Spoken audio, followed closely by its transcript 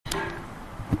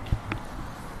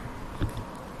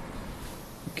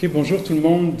Ok, bonjour tout le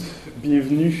monde,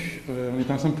 bienvenue. On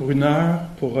est ensemble pour 1 heure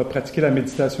pour pratiquer la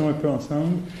méditation un peu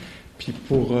ensemble, puis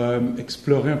pour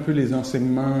explorer un peu les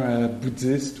enseignements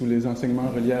bouddhistes ou les enseignements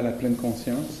reliés à la pleine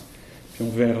conscience. Puis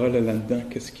on verra là-dedans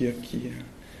qu'est-ce qu'il y a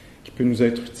qui peut nous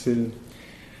être utile.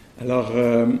 Alors,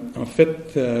 en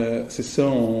fait, c'est ça,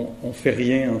 on fait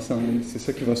rien ensemble, c'est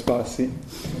ça qui va se passer.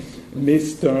 Mais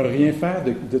c'est un rien faire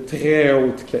de très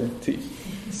haute qualité.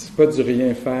 C'est pas du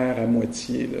rien faire à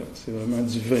moitié, là. C'est vraiment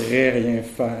du vrai rien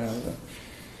faire.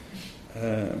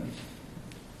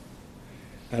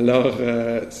 Alors,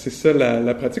 c'est ça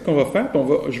la pratique qu'on va faire.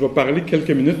 Je vais parler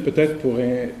quelques minutes peut-être pour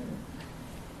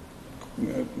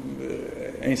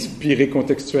inspirer,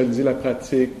 contextualiser la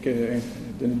pratique,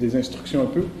 donner des instructions un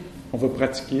peu. On va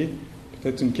pratiquer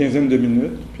peut-être une 15aine de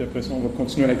minutes, puis après ça, on va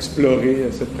continuer à explorer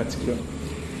cette pratique-là.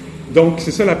 Donc,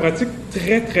 c'est ça la pratique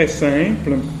très, très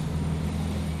simple.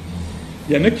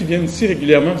 Il y en a qui viennent ici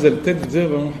régulièrement, vous allez peut-être vous dire,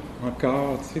 bon,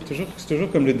 encore, tu sais, c'est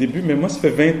toujours comme le début, mais moi, ça fait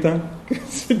 20 ans que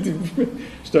c'est le début.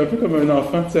 J'étais un peu comme un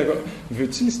enfant, tu sais,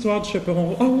 veux-tu l'histoire du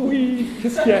chaperon? Ah oui,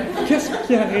 qu'est-ce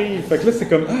qui arrive? Fait que là, c'est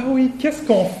comme, ah oui, qu'est-ce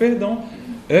qu'on fait donc?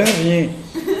 Rien.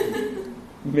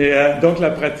 Mais donc, la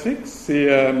pratique, c'est,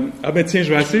 tiens,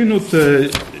 je vais essayer une autre,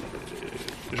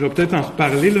 je vais peut-être en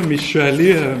reparler, là, mais je suis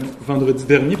allé vendredi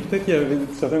dernier, peut-être qu'il y avait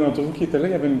certains d'entre vous qui étaient là,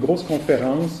 il y avait une grosse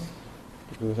conférence.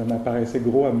 Ça m'apparaissait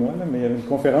gros à moi, là, mais il y avait une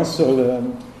conférence sur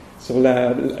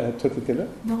la toi, tu étais là?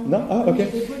 Non? Ah, OK.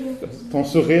 Ton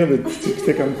sourire,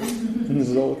 c'était comme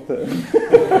nous autres.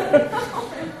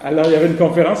 Alors, il y avait une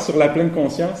conférence sur la pleine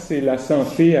conscience et la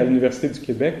santé à l'Université du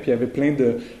Québec, puis il y avait plein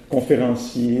de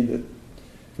conférenciers de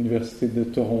l'Université de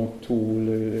Toronto,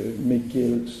 le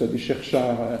McGill, tout ça, des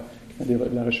chercheurs qui font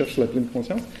de la recherche sur la pleine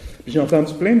conscience. Puis j'ai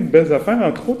entendu plein de belles affaires.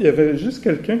 Entre autres, il y avait juste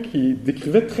quelqu'un qui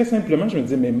décrivait très simplement, je me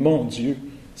disais, mais mon Dieu,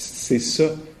 c'est ça,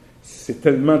 c'est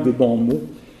tellement des bons mots.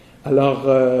 Alors,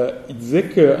 il disait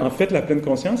qu'en fait, la pleine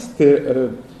conscience, c'était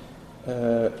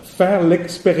faire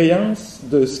l'expérience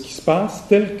de ce qui se passe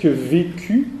telle que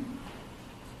vécue,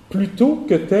 plutôt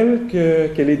que telle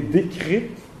qu'elle est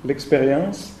décrite,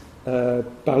 l'expérience,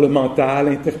 par le mental,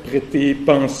 interprétée,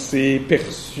 pensée,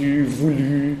 perçue,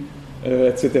 voulue,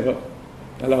 etc.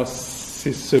 Alors,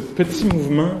 c'est ce petit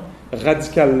mouvement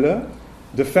radical-là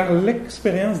de faire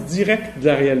l'expérience directe de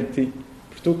la réalité,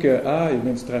 plutôt que « Ah, il y a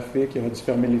bien du trafic, il aurait dû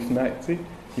fermer les fenêtres. » Tu sais,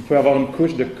 il peut y avoir une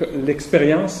couche de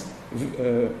l'expérience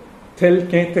telle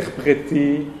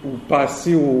qu'interprétée ou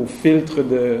passée au filtre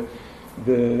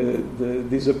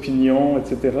des opinions,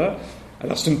 etc.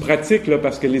 Alors, c'est une pratique, là,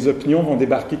 parce que les opinions vont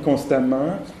débarquer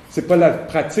constamment. C'est pas la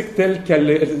pratique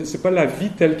c'est pas la vie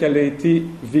telle qu'elle a été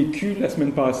vécue la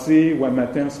semaine passée, ou un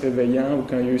matin en se réveillant, ou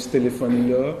quand il y a eu ce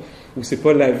téléphone-là, ou c'est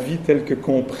pas la vie telle que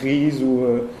comprise ou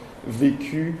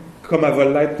vécue comme elle va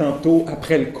l'être tantôt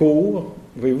après le cours.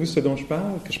 Voyez-vous ce dont je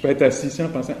parle? Que je peux être assis ici en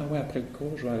pensant, ah ouais, après le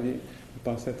cours, je vais aller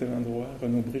passer à tel endroit,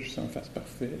 Renaud Brie, je suis en face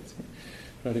parfait, tu sais.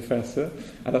 Je vais aller faire ça.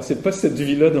 Alors, c'est pas cette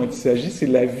vie-là dont il s'agit, c'est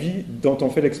la vie dont on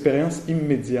fait l'expérience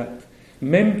immédiate.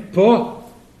 Même pas,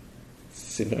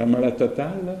 c'est vraiment la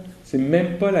totale, là, c'est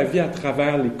même pas la vie à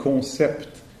travers les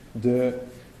concepts de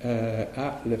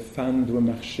le fan doit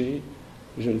marcher,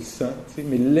 je le sens, tu sais,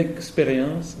 mais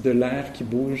l'expérience de l'air qui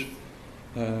bouge,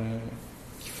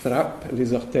 qui frappe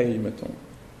les orteils, mettons.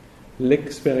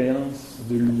 L'expérience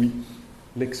de l'ouïe,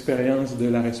 l'expérience de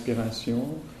la respiration,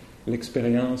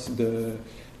 l'expérience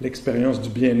du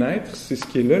bien-être, c'est ce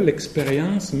qui est là.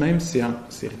 L'expérience, même, c'est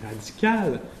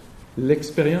radical.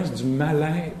 L'expérience du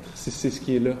mal-être, c'est ce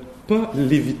qui est là. Pas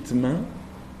l'évitement,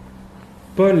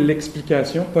 pas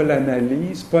l'explication, pas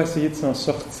l'analyse, pas essayer de s'en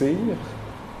sortir.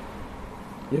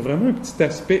 Il y a vraiment un petit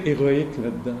aspect héroïque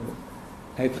là-dedans.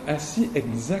 Là. Être assis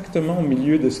exactement au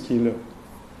milieu de ce qui est là.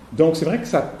 Donc, c'est vrai que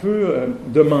ça peut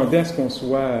demander à ce qu'on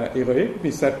soit héroïque,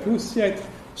 mais ça peut aussi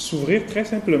s'ouvrir très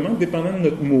simplement, dépendant de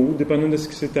notre mood, dépendant de ce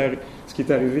qui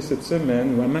est arrivé cette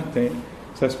semaine ou un matin.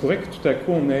 Ça se pourrait que tout à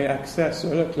coup, on ait accès à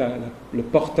ça, là, que le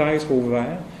portail soit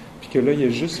ouvert, puis que là, il y a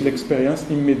juste l'expérience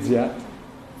immédiate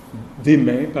des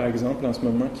mains, par exemple, en ce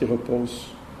moment, qui reposent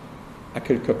à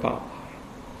quelque part,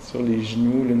 sur les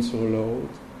genoux, l'une sur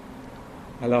l'autre.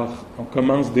 Alors, on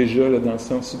commence déjà là, dans le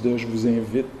sens de « je vous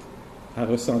invite » à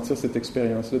ressentir cette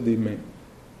expérience-là des mains.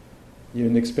 Il y a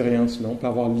une expérience là, on peut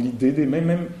avoir l'idée des mains,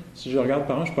 même si je regarde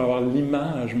par an, je peux avoir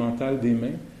l'image mentale des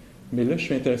mains, mais là, je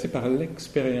suis intéressé par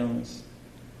l'expérience,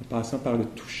 en passant par le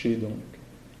toucher, donc,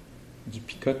 du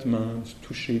picotement, du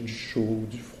toucher, du chaud,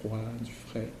 du froid, du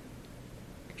frais,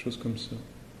 quelque chose comme ça.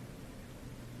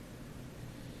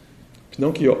 Puis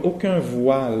donc, il n'y a aucun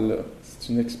voile,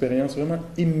 c'est une expérience vraiment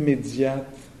immédiate,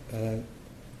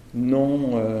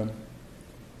 non,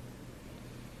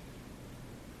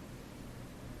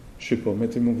 je sais pas,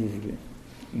 mettez le mot que vous voulez,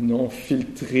 non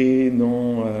filtré,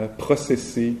 non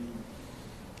processé.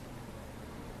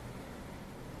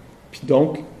 Puis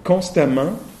donc,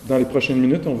 constamment, dans les prochaines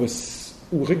minutes,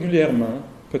 ou régulièrement,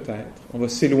 peut-être, on va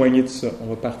s'éloigner de ça. On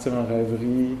va partir en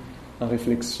rêverie, en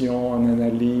réflexion, en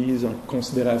analyse, en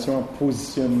considération, en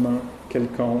positionnement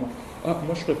quelconque. Ah,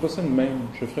 moi, je ne ferais pas ça de même.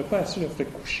 Je ne ferais pas assis, je ferais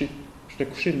coucher. Je ferais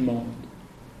coucher le monde.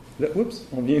 Là, oups,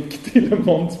 on vient de quitter le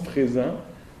monde du présent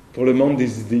pour le monde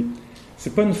des idées.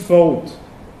 C'est pas une faute.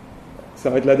 Ça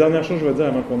va être la dernière chose que je vais dire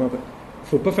avant qu'on entende.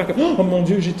 Il ne faut pas faire comme « Oh mon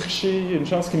Dieu, j'ai triché, une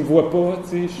chance qu'il ne me voit pas, tu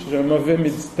sais, je suis un mauvais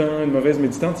méditant, une mauvaise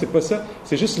méditante. » C'est pas ça.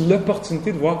 C'est juste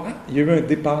l'opportunité de voir « Ah, il y a eu un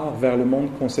départ vers le monde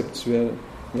conceptuel,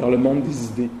 vers le monde des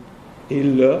idées. » Et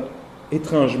là,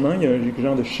 étrangement, il y a un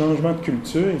genre de changement de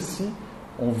culture ici.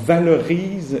 On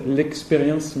valorise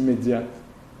l'expérience immédiate.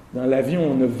 Dans la vie,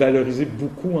 on a valorisé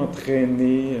beaucoup,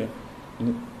 entraîné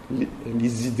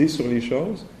les idées sur les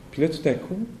choses. Puis là, tout à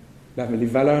coup, les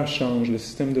valeurs changent, le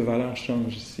système de valeurs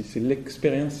change ici. C'est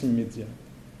l'expérience immédiate.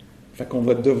 Fait qu'on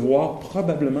va devoir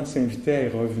probablement s'inviter à y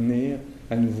revenir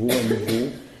à nouveau,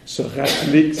 se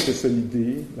rappeler que c'est ça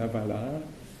l'idée, la valeur.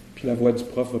 Puis la voix du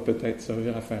prof va peut-être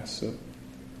servir à faire ça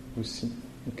aussi.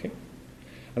 OK?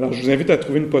 Alors, je vous invite à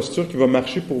trouver une posture qui va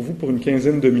marcher pour vous pour une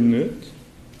quinzaine de minutes.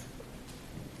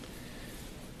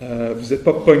 Vous n'êtes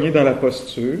pas pogné dans la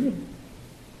posture.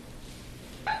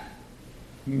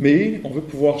 Mais on veut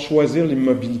pouvoir choisir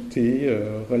l'immobilité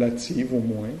relative au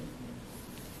moins,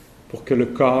 pour que le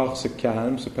corps se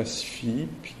calme, se pacifie,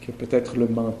 puis que peut-être le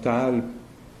mental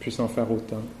puisse en faire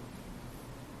autant.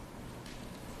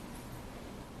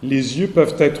 Les yeux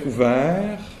peuvent être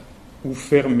ouverts ou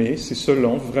fermés, c'est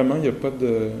selon, vraiment, il n'y a pas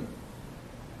de...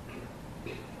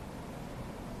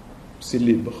 C'est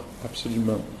libre,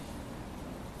 absolument.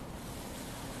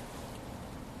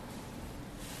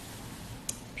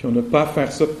 Puis on n'a pas à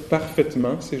faire ça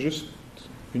parfaitement, c'est juste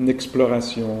une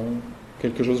exploration,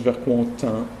 quelque chose vers quoi on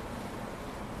tend.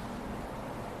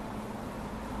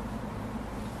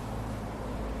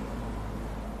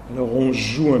 Alors on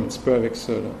joue un petit peu avec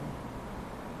ça, là.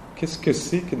 Qu'est-ce que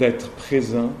c'est que d'être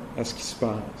présent à ce qui se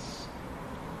passe?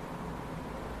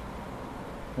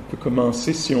 On peut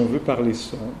commencer, si on veut, par les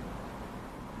sons,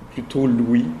 plutôt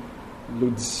l'ouïe,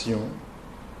 l'audition.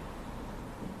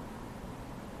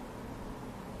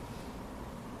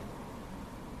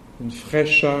 Une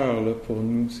fraîcheur là, pour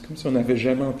nous. C'est comme si on n'avait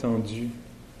jamais entendu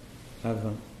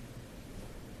avant.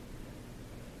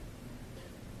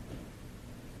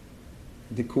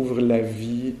 Découvre la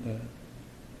vie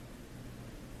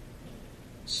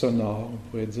sonore, on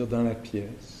pourrait dire, dans la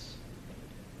pièce.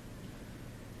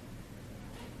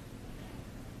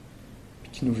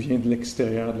 Puis qui nous vient de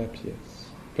l'extérieur de la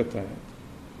pièce, peut-être.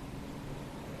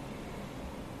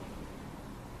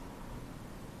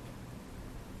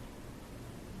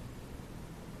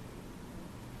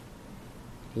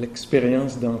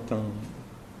 L'expérience d'entendre.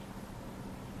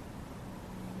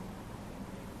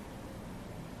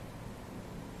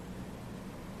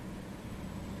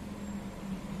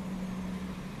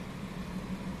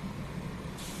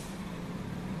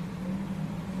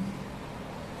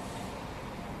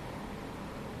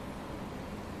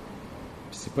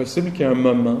 Puis c'est possible qu'à un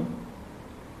moment,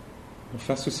 on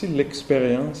fasse aussi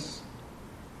l'expérience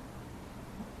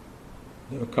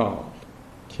d'un corps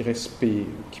qui respire,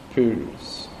 qui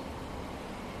pulse,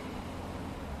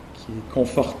 qui est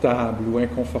confortable ou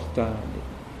inconfortable.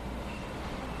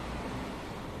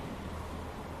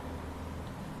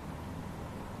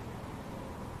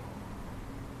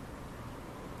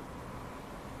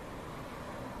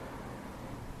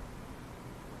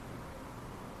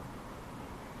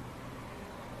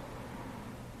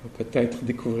 On va peut-être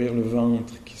découvrir le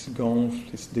ventre qui se gonfle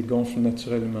et se dégonfle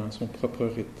naturellement à son propre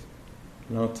rythme,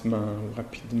 lentement ou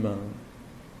rapidement.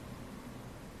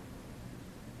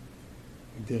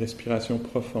 Des respirations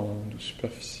profondes ou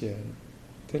superficielles,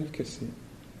 telles que c'est.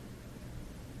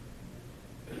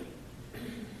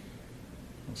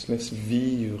 On se laisse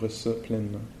vivre ça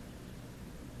pleinement.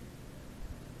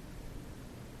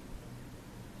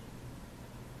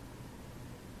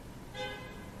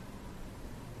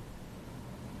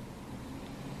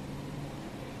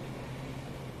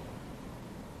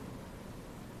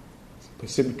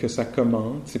 C'est possible que ça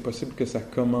commente, c'est possible que ça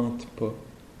commente pas.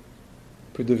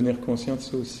 On peut devenir conscient de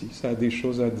ça aussi. Ça a des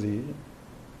choses à dire,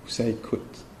 ou ça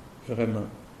écoute, vraiment.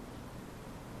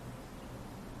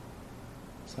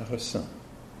 Ça ressent.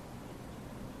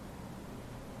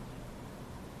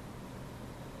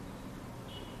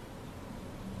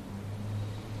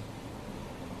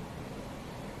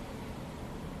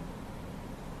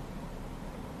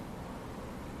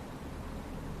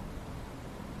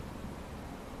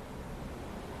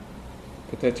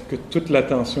 peut-être que toute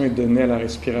l'attention est donnée à la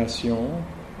respiration.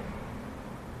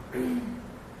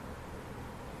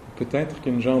 Peut-être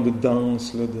qu'il y a une genre de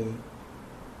danse, là, de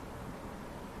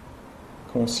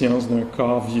conscience d'un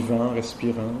corps vivant,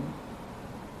 respirant.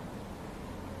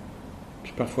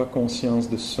 Puis parfois conscience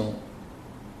de son.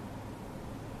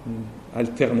 Une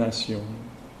alternation.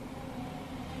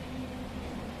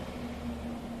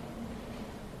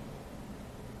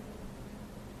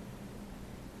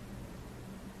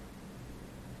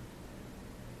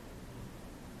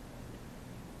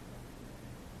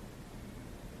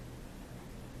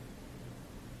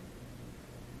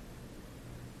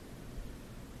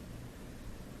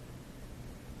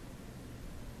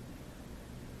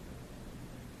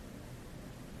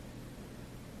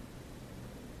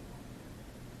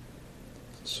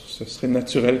 Ce serait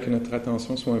naturel que notre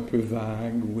attention soit un peu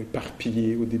vague ou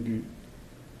éparpillée au début.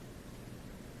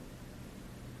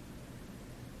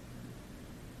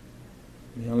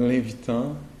 Mais en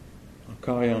l'invitant,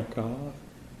 encore et encore,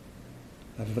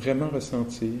 à vraiment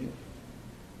ressentir,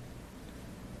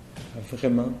 à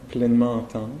vraiment pleinement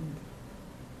entendre,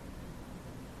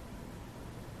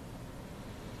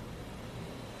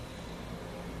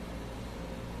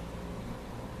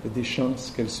 il y a des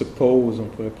chances qu'elle se pose, on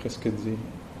pourrait presque dire.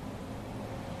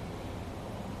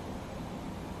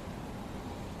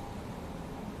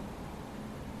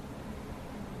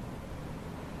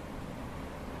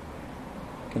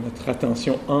 Que notre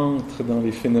attention entre dans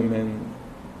les phénomènes,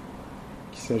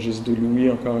 qu'il s'agisse de l'ouïe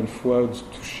encore une fois ou du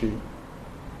toucher.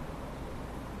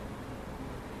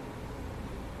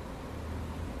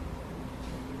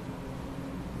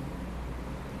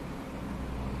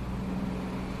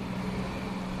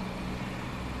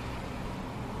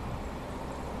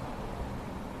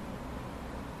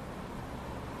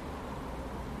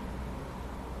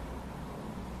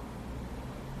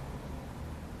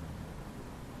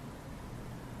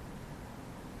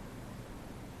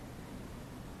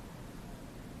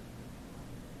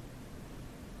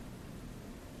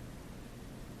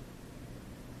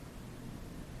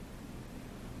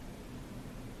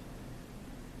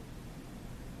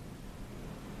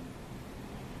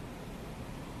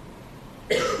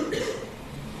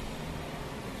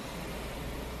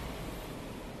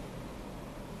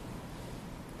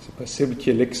 C'est possible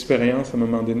qu'il y ait l'expérience à un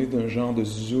moment donné d'un genre de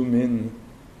zoom-in,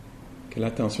 que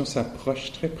l'attention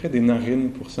s'approche très près des narines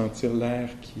pour sentir l'air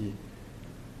qui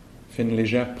fait une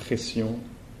légère pression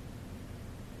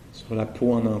sur la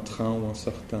peau en entrant ou en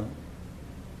sortant.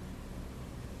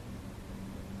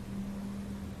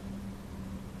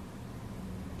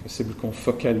 Possible qu'on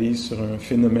focalise sur un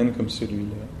phénomène comme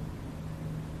celui-là.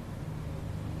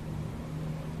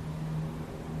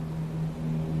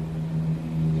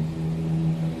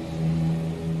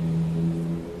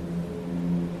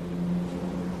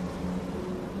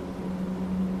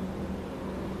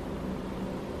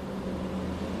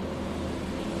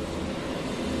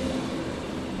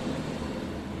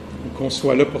 Qu'on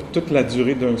soit là pour toute la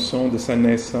durée d'un son, de sa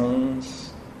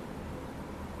naissance,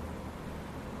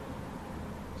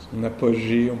 son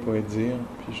apogée, on pourrait dire,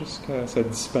 puis jusqu'à sa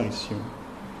disparition.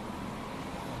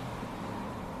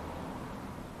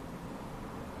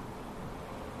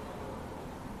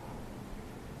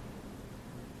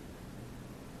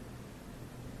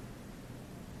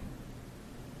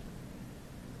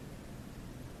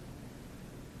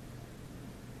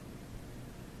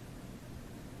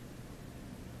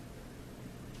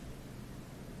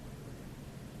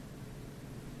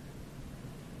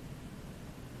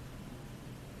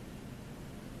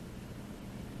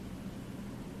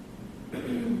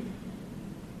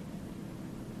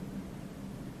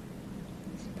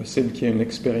 Possible qu'il y ait une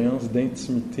expérience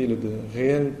d'intimité, là, de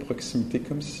réelle proximité,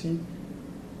 comme si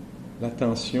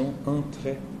l'attention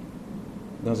entrait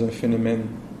dans un phénomène,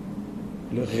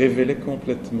 le révélait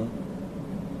complètement.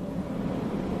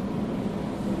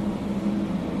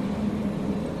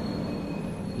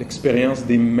 L'expérience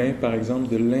des mains, par exemple,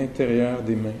 de l'intérieur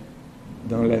des mains,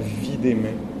 dans la vie des mains.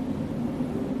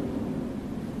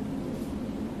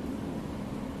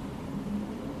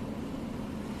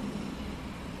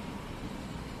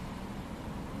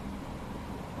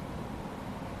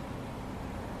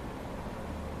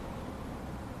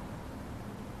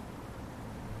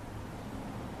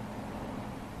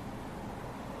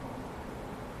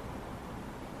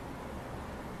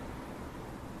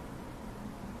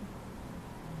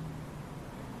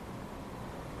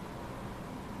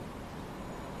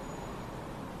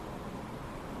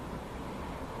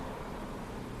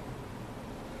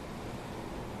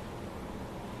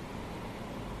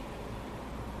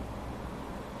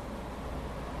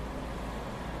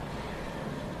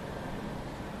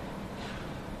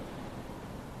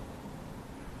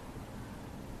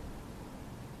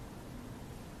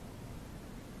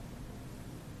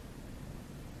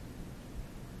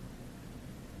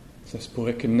 Ça se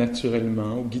pourrait que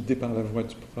naturellement, ou guidé par la voix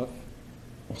du prof,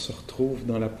 on se retrouve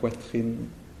dans la poitrine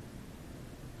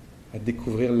à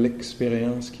découvrir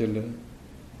l'expérience qu'il y a là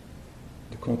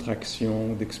de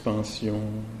contraction, d'expansion,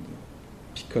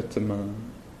 de picotement,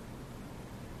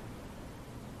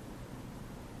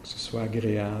 que ce soit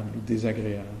agréable ou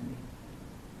désagréable.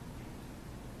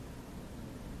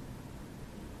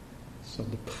 Une sorte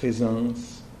de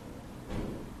présence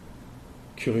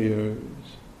curieuse.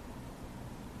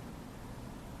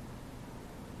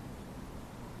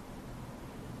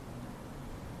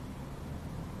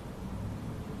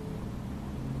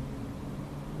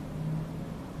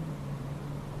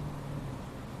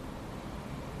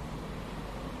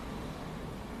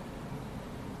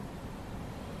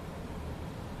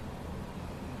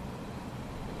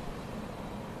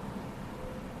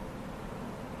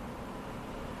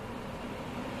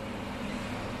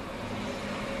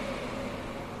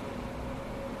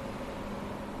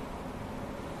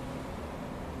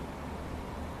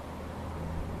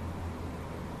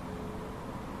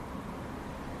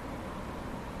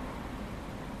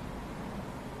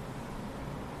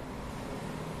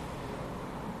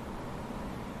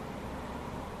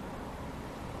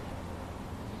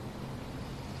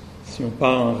 Si on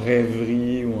part en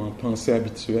rêverie ou en pensée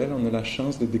habituelle, on a la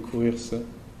chance de découvrir ça.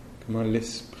 Comment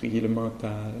l'esprit, le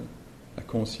mental, la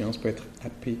conscience peut être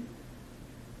happé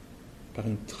par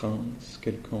une transe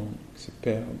quelconque, se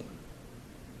perdre,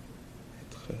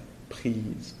 être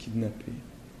prise, kidnappée.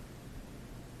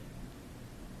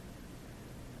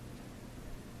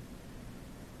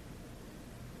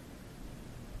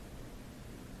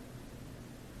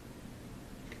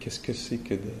 Qu'est-ce que c'est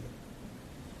que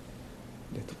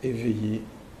d'être éveillé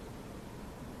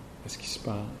à ce qui se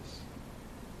passe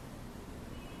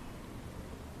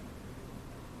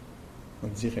en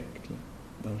direct, là,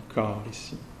 dans le corps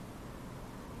ici.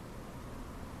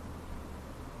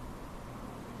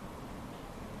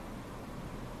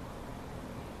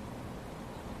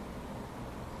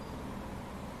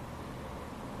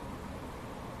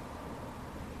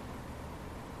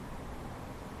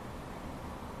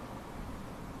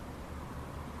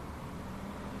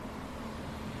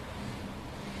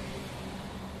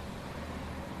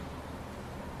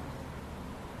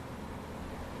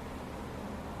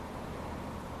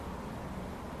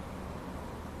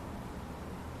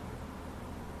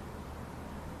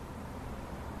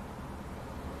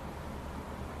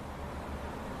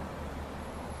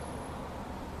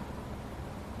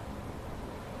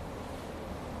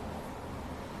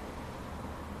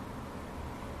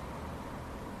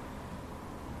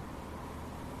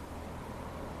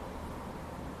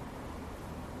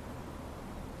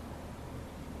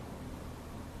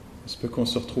 Il se peut qu'on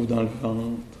se retrouve dans le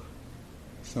ventre,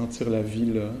 sentir la vie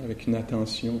là, avec une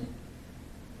attention,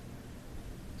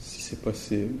 si c'est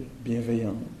possible,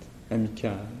 bienveillante,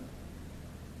 amicale,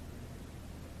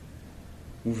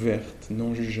 ouverte,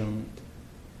 non jugeante,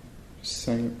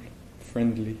 simple,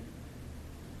 friendly.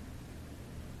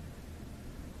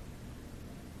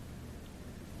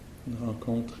 Une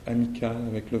rencontre amicale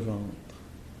avec le ventre,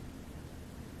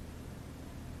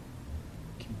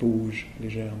 qui bouge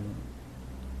légèrement.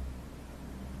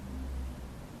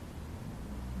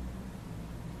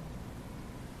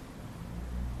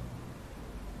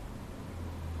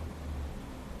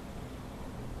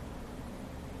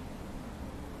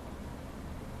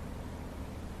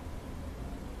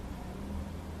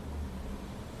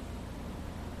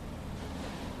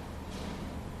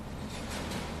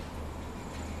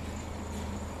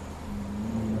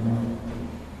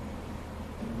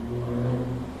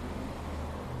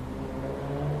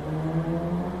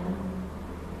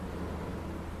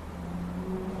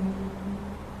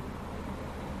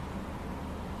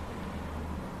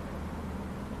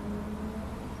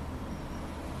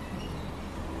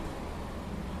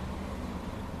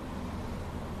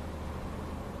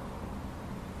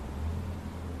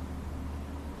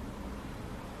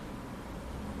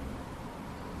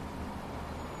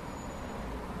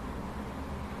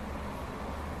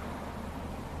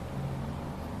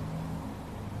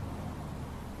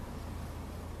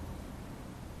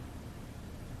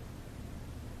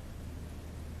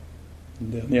 Une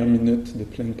dernière minute de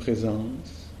pleine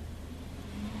présence.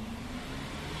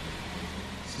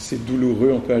 Si c'est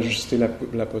douloureux, on peut ajuster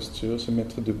la posture, se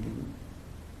mettre debout,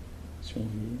 si on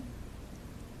veut.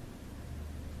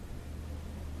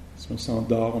 Si on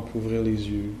s'endort, on peut ouvrir les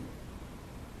yeux.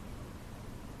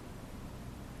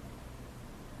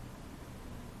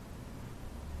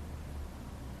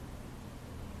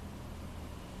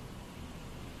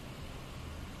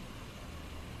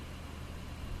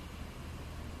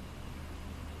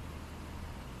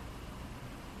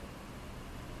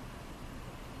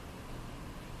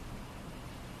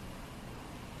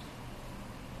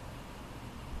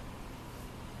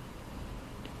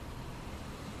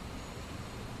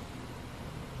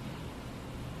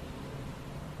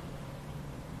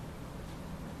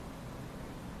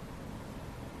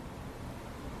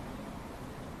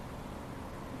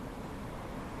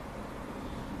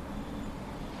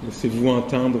 Laissez-vous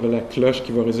entendre la cloche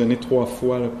qui va résonner 3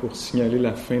 fois là, pour signaler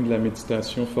la fin de la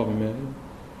méditation formelle.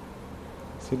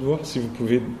 Essayez de voir si vous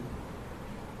pouvez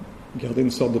garder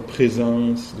une sorte de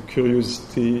présence, de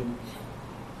curiosité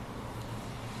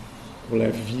pour la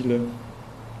vie, là,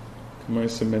 comment elle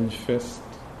se manifeste.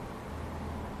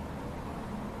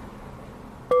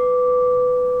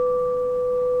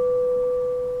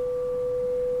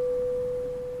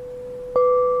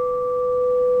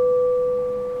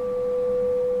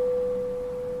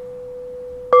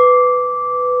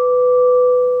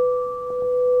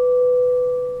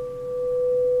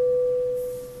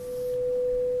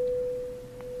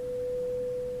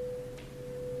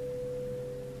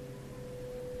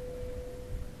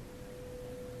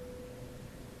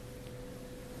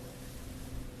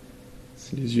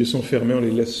 Si les yeux sont fermés, on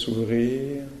les laisse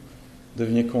s'ouvrir.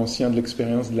 Devient conscient de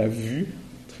l'expérience de la vue,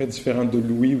 très différente de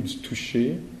l'ouïe ou du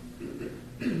toucher.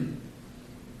 Puis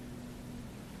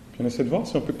on essaie de voir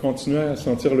si on peut continuer à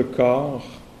sentir le corps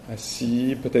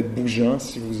assis, peut-être bougeant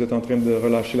si vous êtes en train de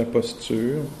relâcher la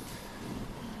posture.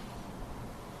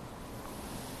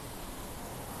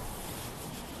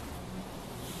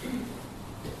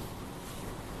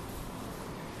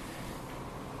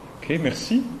 OK,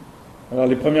 merci. Alors,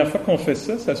 les premières fois qu'on fait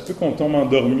ça, ça se peut qu'on tombe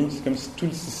endormi. C'est comme si tout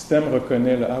le système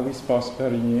reconnaît, là, ah oui, il ne se passe pas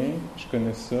rien, je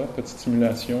connais ça, petite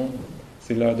simulation,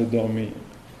 c'est l'heure de dormir.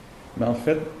 Mais en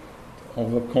fait, on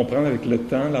va comprendre avec le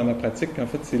temps, dans la pratique, qu'en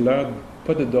fait, c'est l'heure,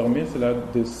 pas de dormir, c'est l'heure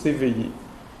de s'éveiller.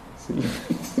 C'est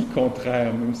le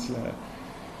contraire,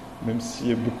 même s'il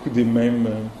y a beaucoup des mêmes...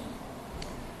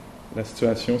 la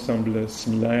situation semble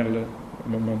similaire, là, au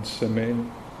moment du sommeil.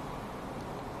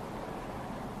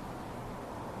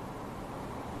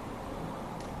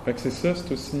 Fait que c'est ça,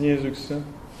 c'est aussi niaiseux que ça.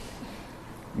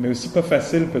 Mais aussi pas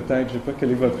facile peut-être, je ne sais pas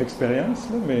quelle est votre expérience,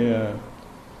 là,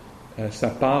 mais ça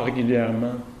part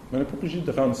régulièrement. On n'est pas obligé de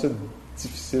rendre ça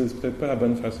difficile, c'est peut-être pas la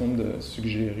bonne façon de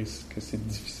suggérer que c'est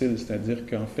difficile, c'est-à-dire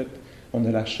qu'en fait, on a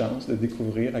la chance de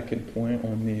découvrir à quel point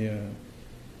on est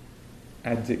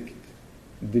addict,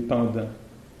 dépendant,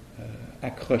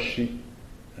 accroché,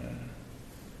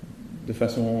 de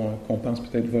façon qu'on pense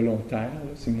peut-être volontaire,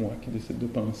 là, c'est moi qui décide de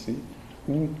penser,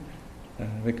 ou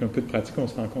avec un peu de pratique, on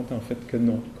se rend compte en fait que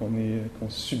non, qu'on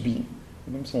subit.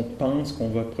 Même si on pense qu'on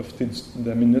va profiter de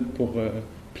la minute pour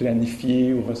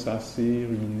planifier ou ressasser,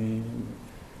 ruminer,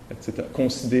 etc.,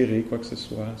 considérer quoi que ce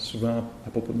soit, souvent à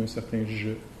propos d'un certain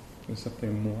jeu, d'un certain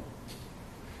moi,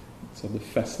 une sorte de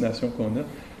fascination qu'on a.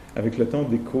 Avec le temps, on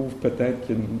découvre peut-être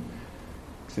que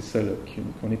c'est ça, là,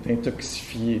 qu'on est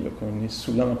intoxifié, là, qu'on est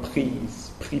sous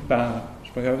l'emprise, pris par... Je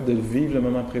suis pas capable de vivre le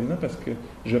moment présent parce que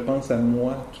je pense à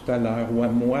moi tout à l'heure, ou à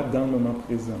moi dans le moment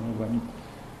présent.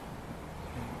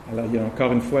 Alors, il y a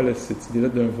encore une fois là, cette idée-là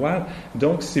d'un voile.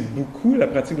 Donc, c'est beaucoup la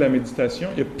pratique de la méditation.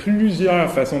 Il y a plusieurs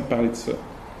façons de parler de ça.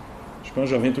 Je pense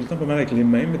que je reviens tout le temps pas mal avec les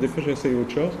mêmes, mais des fois, j'essaie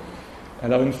autre chose.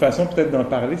 Alors, une façon peut-être d'en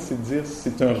parler, c'est de dire que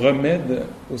c'est un remède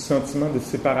au sentiment de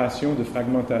séparation, de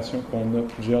fragmentation qu'on a,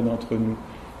 plusieurs d'entre nous.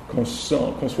 Qu'on soit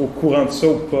au courant de ça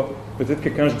ou pas. Peut-être que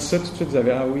quand je dis ça, tout de suite, vous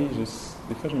avez « Ah oui,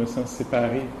 des fois, je me sens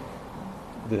séparé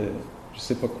de je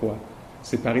sais pas quoi.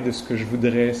 Séparé de ce que je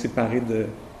voudrais, séparé de...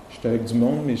 Je suis avec du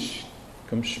monde, mais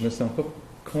comme je me sens pas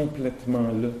complètement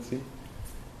là, tu sais.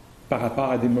 Par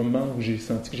rapport à des moments où j'ai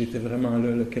senti que j'étais vraiment là,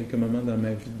 quelques moments dans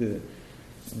ma vie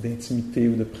d'intimité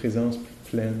ou de présence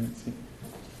plus pleine, tu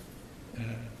sais.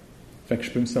 Fait que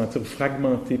je peux me sentir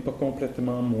fragmenté, pas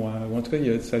complètement moi. Ou en tout cas,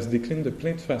 ça se décline de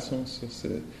plein de façons, ça, se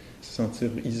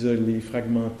sentir isolé,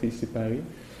 fragmenté, séparé.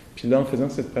 Puis là, en faisant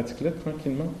cette pratique-là,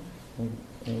 tranquillement,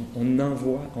 on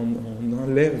envoie, on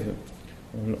enlève,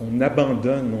 on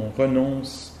abandonne, on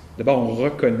renonce. D'abord, on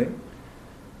reconnaît,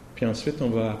 puis ensuite, on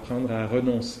va apprendre à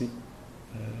renoncer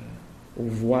au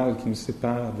voile qui nous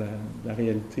sépare de la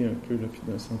réalité un peu, là, puis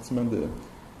d'un sentiment de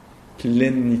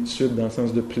plénitude, dans le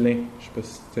sens de plein. Je ne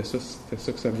sais pas si c'était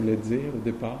ça que ça voulait dire au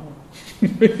départ.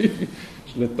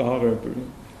 Je le tords un peu. Là.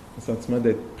 Un sentiment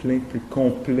d'être plein, plus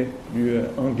complet, plus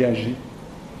engagé.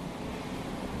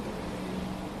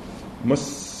 Moi,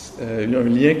 il y a un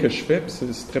lien que je fais, puis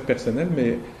c'est très personnel,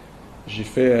 mais j'ai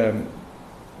fait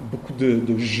beaucoup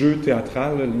de jeux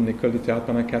théâtrales, une école de théâtre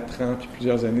pendant 4 ans, puis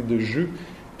plusieurs années de jeux.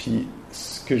 Puis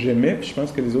ce que j'aimais, puis je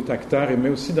pense que les autres acteurs aimaient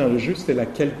aussi dans le jeu, c'était la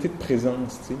qualité de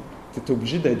présence, tu sais. Tu es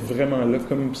obligé d'être vraiment là,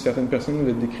 comme certaines personnes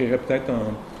le décriraient peut-être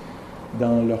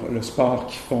dans le sport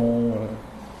qu'ils font,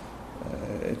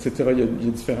 etc. Il y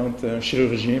a différents... Un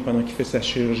chirurgien, pendant qu'il fait sa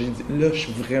chirurgie, il dit « Là, je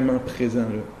suis vraiment présent,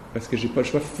 là. Parce que j'ai pas le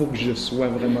choix, il faut que je sois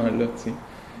vraiment là, tu sais. »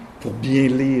 pour bien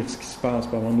lire ce qui se passe,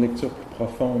 pour avoir une lecture plus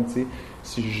profonde, tu sais.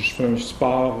 Si je fais un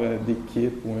sport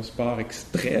d'équipe ou un sport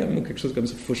extrême ou quelque chose comme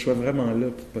ça, il faut que je sois vraiment là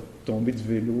pour pas tomber du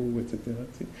vélo, etc.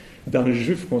 Tu sais. Dans le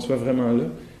jeu, il faut qu'on soit vraiment là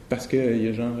parce qu'il y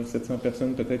a genre 700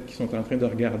 personnes peut-être qui sont en train de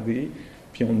regarder,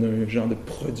 puis on a un genre de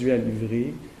produit à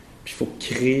livrer, puis il faut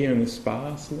créer un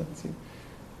espace, là, tu sais.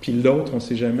 Puis l'autre, on ne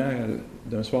sait jamais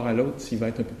d'un soir à l'autre s'il va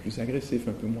être un peu plus agressif,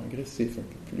 un peu moins agressif, un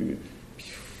peu plus... Puis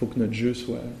il faut que notre jeu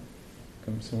soit...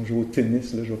 Comme si on joue au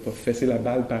tennis, là, je ne vais pas fesser la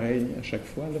balle pareil à chaque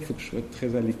fois. Il faut que je sois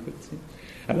très à l'écoute. Tu sais.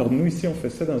 Alors nous, ici, on fait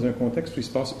ça dans un contexte où il ne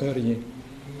se passe rien.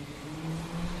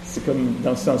 C'est comme,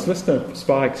 dans ce sens-là, c'est un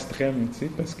sport extrême, tu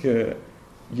sais, parce que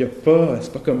il n'y a pas,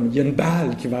 c'est pas comme, il y a une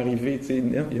balle qui va arriver, tu sais,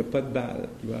 non, il n'y a pas de balle.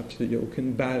 Il n'y a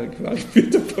aucune balle qui va arriver.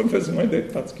 Tu n'as pas besoin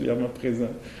d'être particulièrement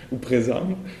présent ou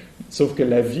présente, sauf que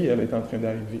la vie, elle est en train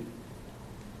d'arriver.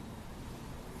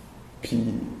 Puis,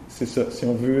 c'est ça. Si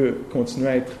on veut continuer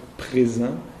à être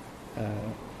présent,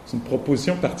 c'est une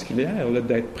proposition particulière là,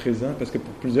 d'être présent, parce que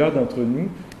pour plusieurs d'entre nous,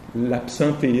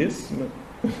 l'absentéisme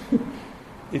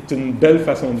est une belle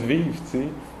façon de vivre. Tu sais.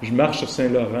 Je marche sur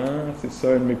Saint-Laurent, c'est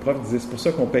ça. Un de mes profs disait, c'est pour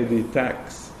ça qu'on paye des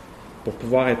taxes, pour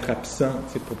pouvoir être absent,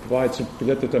 tu sais, pour pouvoir être sur le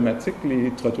pilote automatique. Les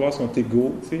trottoirs sont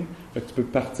égaux, tu sais. Fait que tu peux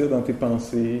partir dans tes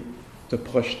pensées, te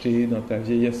projeter dans ta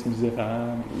vieillesse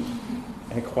misérable,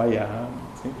 incroyable,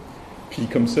 tu sais. Puis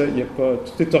comme ça, il y a pas,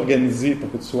 tout est organisé pour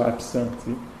que tu sois absent,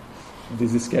 tu sais.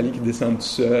 Des escaliers qui descendent tout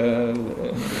seuls,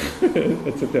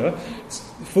 etc.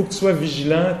 Il faut que tu sois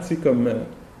vigilant, tu sais, comme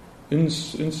une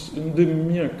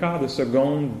demi, un quart de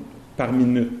seconde par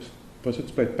minute. Pas ça,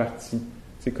 tu peux être parti. Tu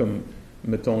sais, comme,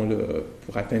 mettons, là,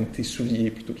 pour atteindre tes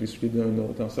souliers plutôt que les souliers d'un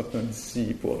autre, en sortant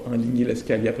d'ici, pour enligner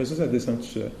l'escalier. Après ça, ça descend tout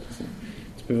seul.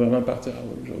 Tu peux vraiment partir,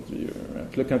 aujourd'hui.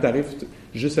 Puis là, quand tu arrives,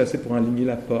 juste assez pour enligner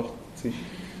la porte, tu sais.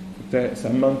 Ça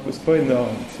manque, c'est pas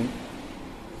énorme, tu sais.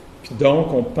 Puis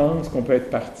donc, on pense qu'on peut être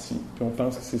parti. Puis on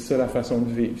pense que c'est ça la façon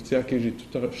de vivre. Tu sais, OK,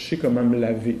 je sais comment me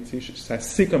laver. Tu sais, ça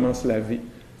sait comment se laver.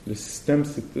 Le système,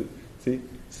 c'est, tu sais,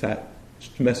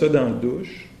 tu mets ça dans la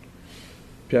douche,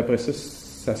 puis après ça,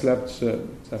 ça se lave tout seul.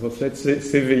 Ça va peut-être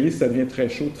s'éveiller si ça devient très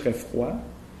chaud, très froid.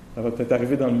 Ça va peut-être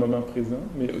arriver dans le moment présent,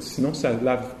 mais sinon, ça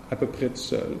lave à peu près tout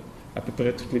seul. À peu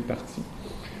près toutes les parties.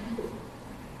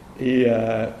 Et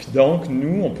puis donc,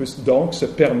 nous, on peut donc se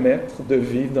permettre de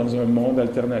vivre dans un monde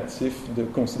alternatif de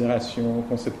considération,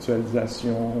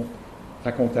 conceptualisation,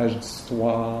 racontage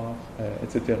d'histoire,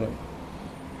 etc.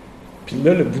 Puis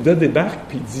là, le Bouddha débarque,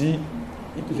 puis il dit,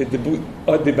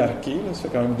 a débarqué, là, ça fait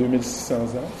quand même 2600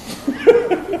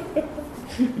 ans,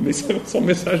 mais son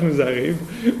message nous arrive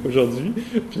aujourd'hui.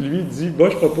 Puis lui, il dit,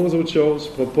 je propose autre chose.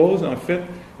 Je propose, en fait,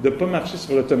 de ne pas marcher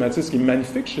sur l'automatisme, ce qui est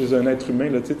magnifique chez un être humain.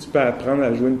 Là, tu peux apprendre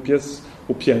à jouer une pièce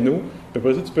au piano, puis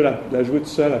après ça, tu peux la jouer tout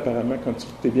seul, apparemment, quand tu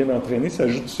t'es bien entraîné, ça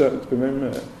joue tout seul. Tu peux même...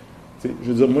 je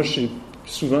veux dire, moi, j'ai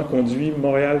souvent conduit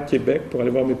Montréal-Québec pour aller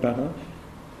voir mes parents,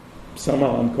 sans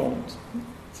m'en rendre compte.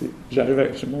 J'arrive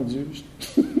avec... Mon Dieu,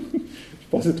 j'ai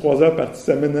passé 3 heures parti,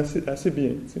 ça mène assez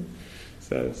bien.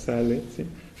 Ça allait.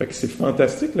 Fait que c'est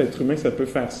fantastique, l'être humain, ça peut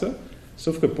faire ça.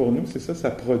 Sauf que pour nous, c'est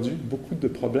ça produit beaucoup de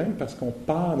problèmes parce qu'on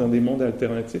part dans des mondes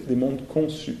alternatifs, des mondes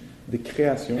conçus, des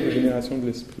créations, des générations de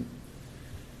l'esprit.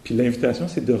 Puis l'invitation,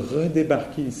 c'est de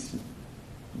redébarquer ici,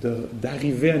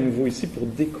 d'arriver à nouveau ici pour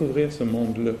découvrir ce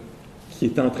monde-là qui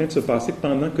est en train de se passer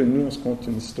pendant que nous, on se conte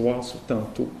une histoire sur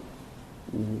tantôt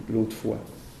ou l'autre fois.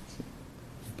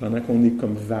 Pendant qu'on est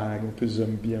comme vague, un peu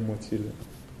zombie à moitié là.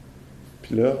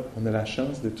 Puis là, on a la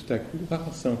chance de tout à coup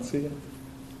ressentir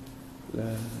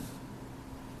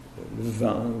le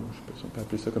vent, je ne sais pas si on peut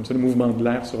appeler ça comme ça, le mouvement de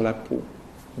l'air sur la peau,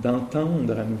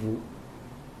 d'entendre à nouveau.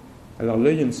 Alors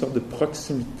là, il y a une sorte de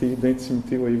proximité,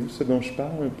 d'intimité, voyez-vous, ce dont je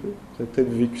parle un peu. Vous avez peut-être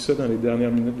vécu ça dans les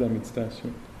dernières minutes de la méditation.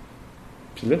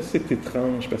 Puis là, c'est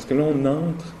étrange, parce que là, on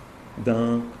entre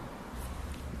dans...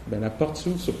 la porte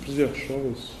s'ouvre sur plusieurs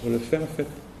choses, sur le fait, en fait,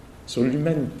 sur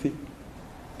l'humanité.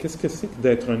 Qu'est-ce que c'est que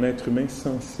d'être un être humain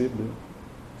sensible?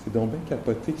 C'est donc bien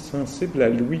capoté, sensible à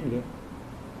lui, là.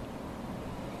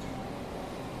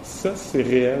 Ça, c'est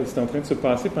réel. C'est en train de se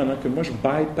passer pendant que moi, je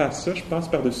bypass ça, je passe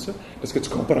par-dessus ça, parce que tu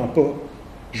comprends pas.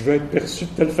 Je veux être perçu de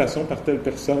telle façon par telle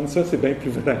personne. Ça, c'est bien plus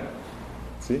vrai.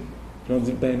 Tu sais? Puis on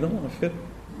dit, non, en fait,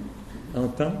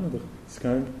 entendre, c'est quand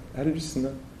même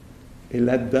hallucinant. Et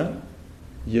là-dedans,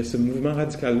 il y a ce mouvement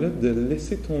radical-là de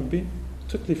laisser tomber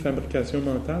toutes les fabrications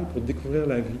mentales pour découvrir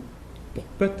la vie. Pour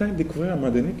peut-être découvrir à un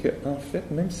moment donné que, en fait,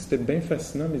 même si c'était bien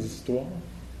fascinant, mes histoires,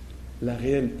 la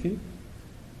réalité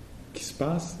qui se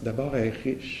passe, d'abord, elle est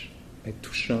riche, elle est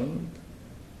touchante,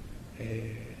 elle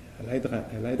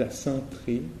aide à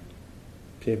centrer,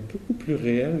 puis elle est beaucoup plus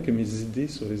réelle que mes idées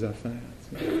sur les affaires.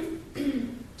 Tu sais.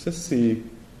 Ça, c'est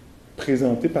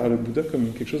présenté par le Bouddha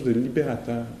comme quelque chose de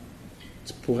libérateur.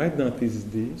 Tu pourrais être dans tes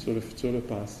idées sur le futur, le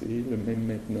passé, le même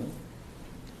maintenant.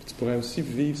 Puis tu pourrais aussi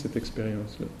vivre cette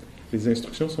expérience-là. Les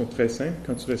instructions sont très simples.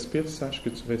 Quand tu respires, sache que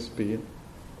tu respires.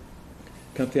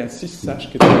 Quand tu es assis,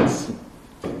 sache que tu es assis.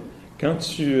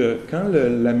 Quand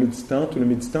la méditante ou le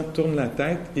méditant tourne la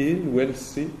tête, il ou elle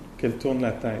sait qu'elle tourne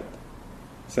la tête.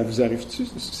 Ça vous arrive-tu?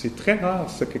 C'est très rare,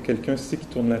 ça, que quelqu'un sait qu'il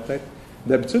tourne la tête.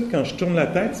 D'habitude, quand je tourne la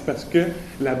tête, c'est parce que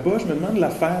là-bas, je me demande de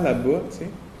la faire là-bas, tu sais.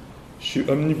 Je suis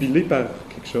omnubilé par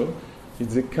quelque chose. Il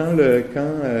dit, quand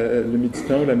le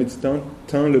méditant ou la méditante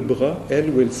tend le bras, elle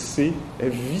ou elle sait, elle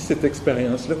vit cette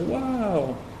expérience-là.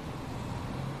 Wow!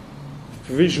 Vous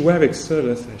pouvez jouer avec ça,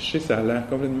 là. Je sais, ça a l'air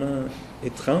complètement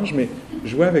étrange, mais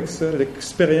jouer avec ça,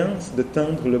 l'expérience de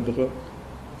tendre le bras,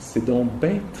 c'est donc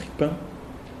bien trippant.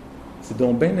 C'est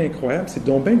donc bien incroyable. C'est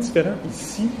donc bien différent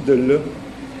ici de là.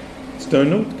 C'est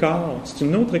un autre corps. C'est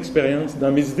une autre expérience.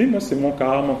 Dans mes idées, moi, c'est mon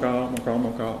corps.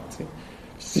 Tu sais.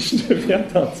 Si je deviens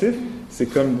attentif, c'est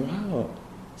comme, wow!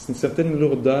 C'est une certaine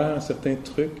lourdeur, un certain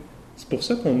truc. C'est pour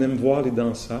ça qu'on aime voir les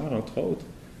danseurs, entre autres.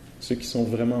 Ceux qui sont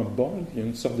vraiment bons, il y a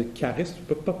une sorte de charisme. Tu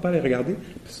ne peux pas les regarder.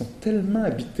 Ils sont tellement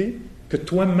habités que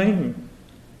toi-même,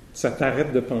 ça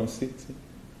t'arrête de penser. Tu sais.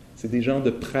 C'est des genres de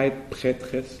prêtres,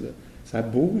 prêtresses, là. Ça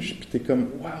bouge, puis tu es comme,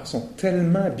 wow, ils sont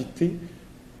tellement habités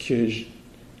que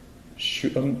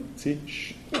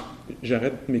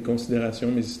j'arrête mes considérations,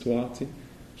 mes histoires. Tu sais.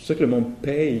 C'est pour ça que le monde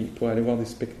paye pour aller voir des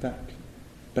spectacles.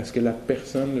 Parce que la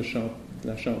personne,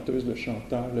 la chanteuse, le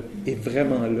chanteur, là, est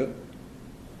vraiment là.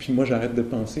 Puis moi, j'arrête de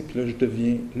penser, puis là, je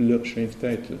deviens là. Je suis invité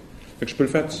à être là. Fait que je peux le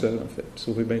faire tout seul, en fait, puis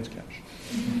sauver bien du cash.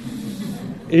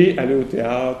 Et aller au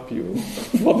théâtre, puis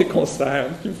voir des concerts,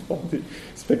 puis voir des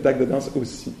spectacles de danse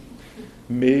aussi.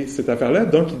 Mais cette affaire-là,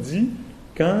 donc, il dit,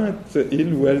 quand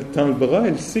il ou elle tend le bras,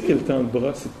 elle sait qu'elle tend le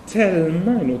bras. C'est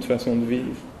tellement une autre façon de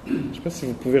vivre. Je ne sais pas si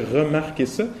vous pouvez remarquer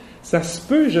ça. Ça se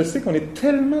peut, je sais qu'on est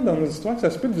tellement dans nos histoires que ça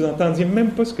se peut que vous n'entendiez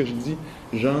même pas ce que je dis.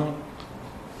 Genre,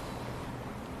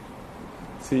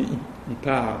 il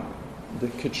parle de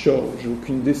quelque chose, j'ai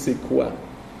aucune idée c'est quoi.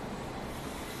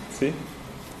 Tu sais?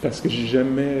 Parce que j'ai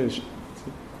jamais...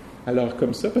 Alors,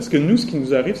 comme ça, parce que nous, ce qui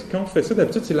nous arrive, c'est quand on fait ça,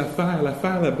 d'habitude, c'est l'affaire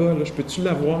là-bas, là, je peux-tu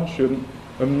l'avoir? Je suis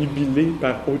omnibilé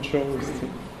par autre chose. Tu sais.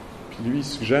 Puis lui, il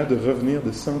suggère de revenir,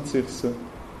 de sentir ça.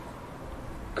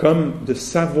 Comme de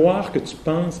savoir que tu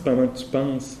penses pendant que tu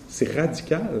penses. C'est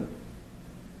radical.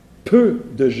 Peu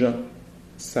de gens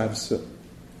savent ça,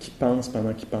 qui pensent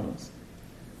pendant qu'ils pensent.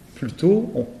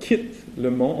 Plutôt, on quitte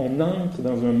le monde, on entre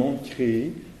dans un monde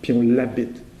créé, puis on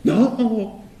l'habite.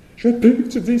 Non! Je veux plus que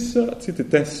tu dises ça. Tu sais, tu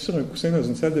es assis sur un coussin dans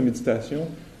une salle de méditation,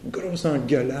 grosse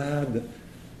engueulade,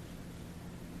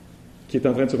 qui est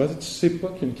en train de se passer. Tu ne sais pas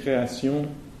qu'il y a une création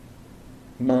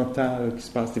mentale qui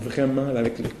se passe. Tu es vraiment là,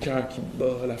 avec le cœur qui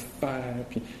bat, l'affaire,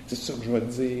 puis c'est ça que je vais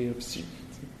te dire. Puis,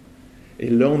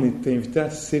 et là, on est invité à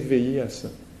s'éveiller à ça.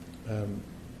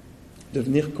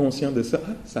 Devenir conscient de ça.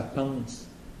 Ah, ça pense.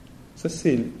 Ça,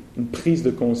 c'est une prise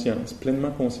de conscience,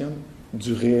 pleinement consciente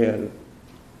du réel.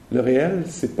 Le réel,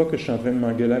 c'est pas que je suis en train de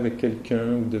m'engueuler avec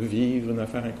quelqu'un ou de vivre une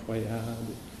affaire incroyable.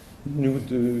 Nous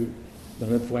deux, dans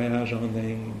notre voyage en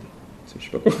Inde. Je sais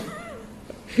pas quoi.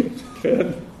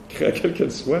 Quelle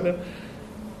qu'elle soit, là.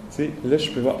 Là,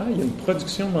 je peux voir, il y a une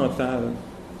production mentale.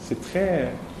 C'est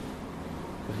très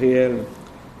réel.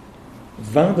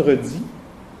 Vendredi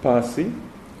passé,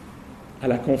 à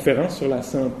la conférence sur la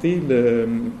santé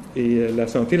la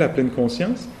santé, la pleine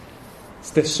conscience,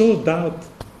 c'était sold out.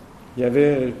 Il y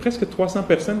avait presque 300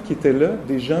 personnes qui étaient là,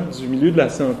 des gens du milieu de la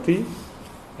santé,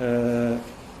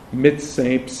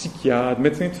 médecins, psychiatres,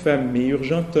 médecins de famille,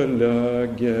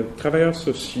 urgentologues, travailleurs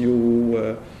sociaux,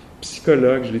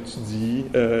 psychologues, je l'étudie,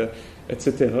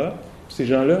 etc. Puis ces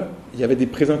gens-là, il y avait des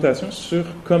présentations sur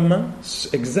comment,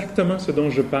 exactement ce dont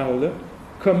je parle là,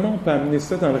 comment on peut amener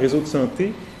ça dans le réseau de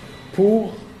santé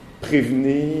pour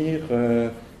prévenir,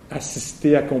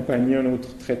 assister, accompagner un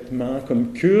autre traitement,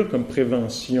 comme cure, comme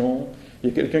prévention. Il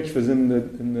y a quelqu'un qui faisait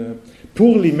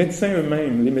Pour les médecins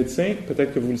eux-mêmes, les médecins,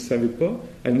 peut-être que vous ne le savez pas,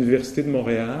 à l'Université de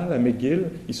Montréal, à McGill,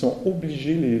 ils sont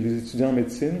obligés, les étudiants en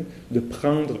médecine, de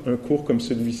prendre un cours comme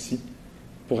celui-ci.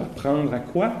 Pour apprendre à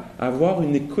quoi? À avoir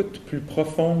une écoute plus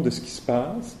profonde de ce qui se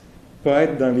passe, pas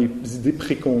être dans les idées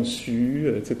préconçues,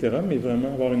 etc., mais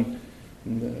vraiment avoir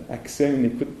accès à une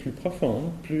écoute plus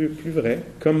profonde, plus vraie,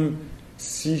 comme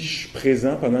si je suis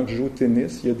présent pendant que je joue au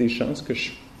tennis, il y a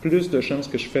plus de chances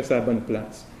que je fasse à la bonne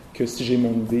place que si j'ai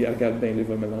mon idée, elle regarde bien, elle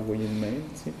va me l'envoyer de même,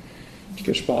 tu sais, puis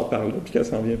que je pars par là, puis qu'elle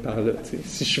s'en vient par là. Tu sais.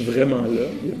 Si je suis vraiment là,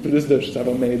 il y a plus de ça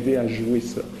va m'aider à jouer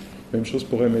ça. Même chose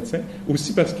pour un médecin.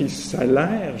 Aussi parce que ça a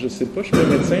l'air, je sais pas, je suis pas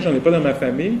médecin, j'en ai pas dans ma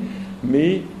famille,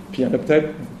 mais Puis il y en a peut-être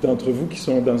d'entre vous qui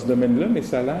sont dans ce domaine-là, mais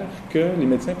ça a l'air que les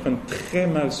médecins prennent très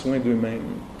mal soin d'eux-mêmes,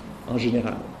 en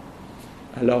général.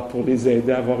 Alors, pour les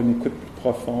aider à avoir une écoute plus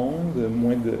profonde,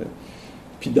 moins de...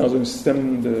 Puis dans un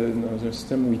système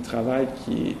où ils travaillent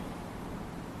qui est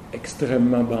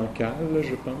extrêmement bancal, là,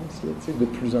 je pense, là, de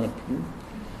plus en plus.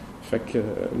 Fait que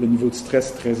le niveau de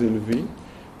stress est très élevé.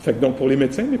 Fait que donc pour les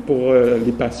médecins, mais pour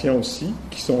les patients aussi,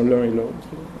 qui sont l'un et l'autre,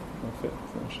 là, en fait,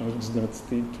 on change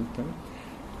d'identité tout le temps.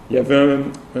 Il y avait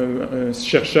un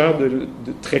chercheur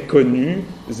très connu,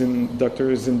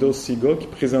 Dr. Zindel Segal, qui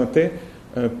présentait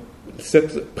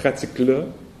cette pratique-là,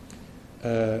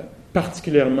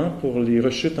 particulièrement pour les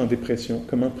rechutes en dépression.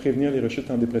 Comment prévenir les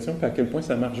rechutes en dépression, puis à quel point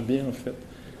ça marche bien, en fait,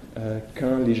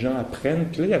 quand les gens apprennent.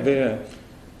 Puis là, il y avait...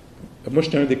 moi,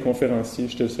 j'étais un des conférenciers.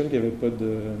 J'étais le seul qui n'avait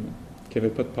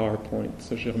pas de PowerPoint.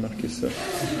 Ça, j'ai remarqué ça.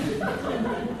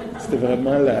 C'était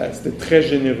vraiment... C'était très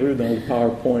généreux dans le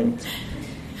PowerPoint.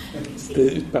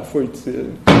 C'était parfois utile,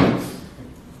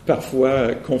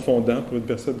 parfois confondant pour une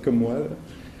personne comme moi.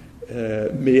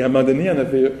 Mais à un moment donné, il y en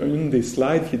avait une des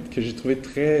slides que j'ai trouvé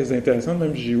très intéressante.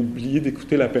 Même j'ai oublié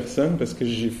d'écouter la personne parce que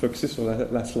j'ai focusé sur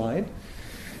la slide.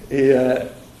 Et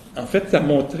en fait, elle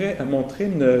montrait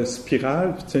une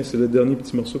spirale. Puis tiens, c'est le dernier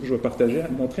petit morceau que je vais partager.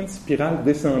 Elle montrait une spirale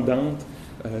descendante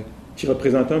qui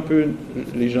représentait un peu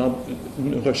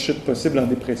une rechute possible en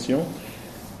dépression.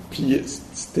 Puis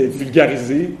c'était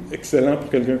vulgarisé, excellent pour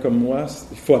quelqu'un comme moi.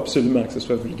 Il faut absolument que ce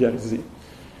soit vulgarisé.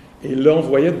 Et là, on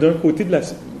voyait d'un côté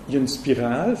il y a une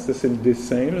spirale, ça c'est le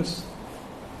dessin,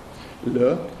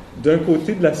 là. D'un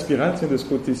côté de la spirale, tiens, de ce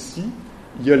côté-ci,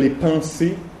 il y a les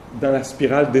pensées dans la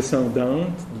spirale descendante.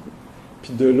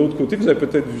 Puis de l'autre côté, vous avez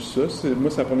peut-être vu ça, moi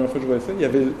c'est la première fois que je voyais ça, il y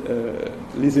avait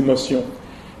les émotions.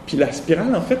 Puis la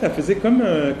spirale, en fait, elle faisait comme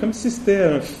si c'était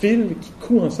un fil qui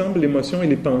coud ensemble l'émotion et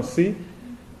les pensées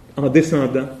en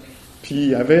descendant. Puis il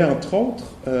y avait, entre autres,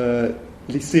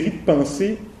 les séries de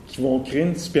pensées qui vont créer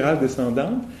une spirale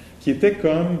descendante, qui était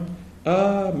comme «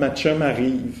 Ah, ma chum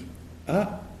arrive.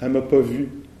 Ah, elle m'a pas vu.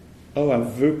 Ah, elle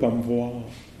veut pas me voir.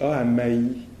 Ah, elle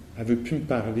m'haït. Elle veut plus me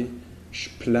parler. Je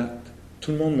suis plate.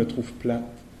 Tout le monde me trouve plate.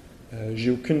 J'ai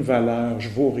aucune valeur. Je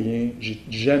vaux rien. J'ai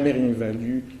jamais rien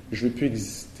valu. Je veux plus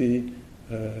exister.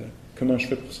 Comment je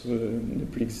fais pour ne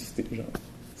plus exister? » Genre,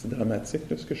 c'est dramatique,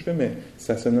 là, ce que je fais, mais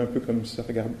ça sonnait un peu comme ça.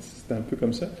 Regarde, c'était un peu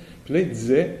comme ça. Puis là, il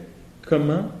disait «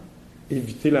 Comment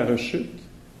éviter la rechute?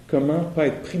 Comment pas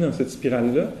être pris dans cette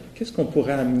spirale-là? Qu'est-ce qu'on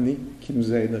pourrait amener qui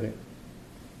nous aiderait? »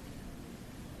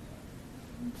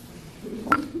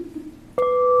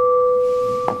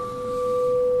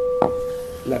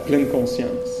 La pleine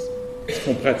conscience, ce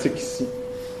qu'on pratique ici.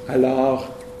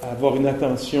 Alors, avoir une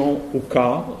attention au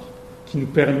corps qui nous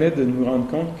permet de nous rendre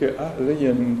compte que, là, il y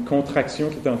a une contraction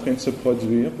qui est en train de se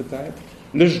produire, peut-être.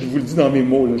 Là, je vous le dis dans mes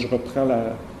mots, là, je reprends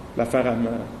l'affaire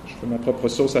je fais ma propre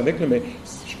sauce avec, là, mais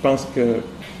je pense que,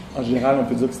 en général, on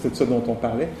peut dire que c'était de ça dont on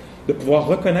parlait, de pouvoir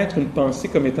reconnaître une pensée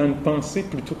comme étant une pensée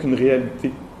plutôt qu'une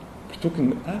réalité. Plutôt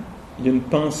qu'une... il y a une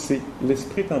pensée.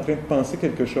 L'esprit est en train de penser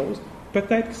quelque chose.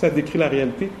 Peut-être que ça décrit la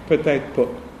réalité, peut-être pas.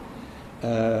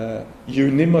 Il y a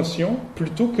une émotion,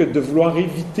 plutôt que de vouloir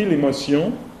éviter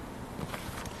l'émotion.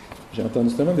 J'ai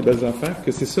entendu tellement des belles affaires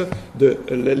que c'est ça,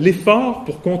 l'effort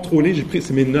pour contrôler,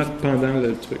 c'est mes notes pendant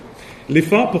le truc.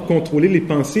 L'effort pour contrôler les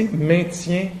pensées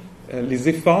maintient, les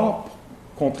efforts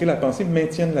pour contrer la pensée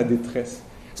maintiennent la détresse.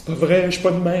 C'est pas vrai, je suis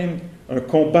pas de même, un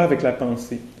combat avec la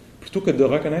pensée. Plutôt que de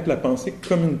reconnaître la pensée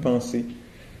comme une pensée.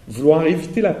 Vouloir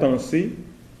éviter la pensée,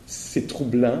 c'est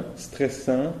troublant,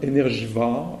 stressant,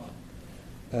 énergivore.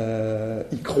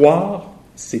 Y croire,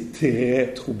 c'est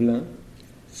très troublant.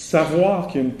 Savoir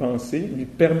qu'il y a une pensée, lui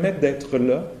permettre d'être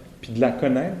là, puis de la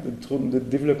connaître, de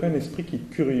développer un esprit qui est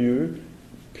curieux,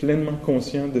 pleinement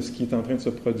conscient de ce qui est en train de se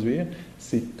produire,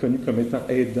 c'est connu comme étant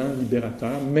aidant,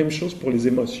 libérateur. Même chose pour les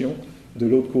émotions de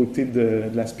l'autre côté de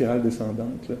la spirale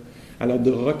descendante, là. Alors,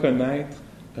 de reconnaître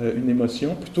une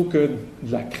émotion, plutôt que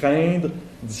de la craindre,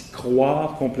 d'y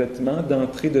croire complètement,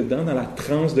 d'entrer dedans, dans la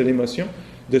transe de l'émotion,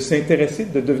 de s'intéresser,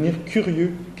 de devenir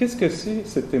curieux. Qu'est-ce que c'est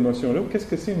cette émotion-là? Ou qu'est-ce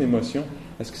que c'est une émotion?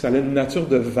 Est-ce que ça a une nature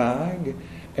de vague?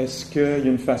 Est-ce qu'il y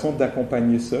a une façon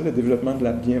d'accompagner ça, le développement de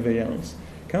la bienveillance?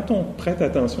 Quand on prête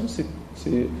attention,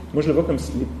 moi je le vois comme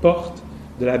si les portes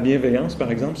de la bienveillance,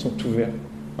 par exemple, sont ouvertes.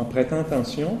 En prêtant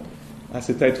attention à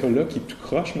cet être-là qui est tout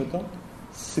croche, mettons,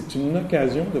 c'est une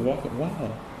occasion de voir que, wow,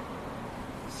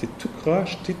 c'est tout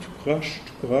croche, t'es tout croche,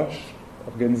 tout croche.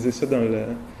 Organisez ça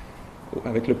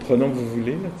avec le pronom que vous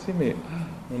voulez, là, tu sais, mais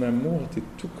mon amour, t'es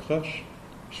tout croche.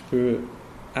 Je peux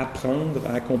apprendre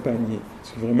à accompagner.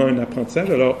 C'est vraiment un apprentissage.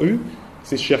 Alors, eux,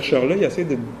 ces chercheurs-là, ils essaient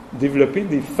de développer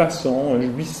des façons,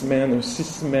 8 semaines, 6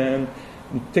 semaines,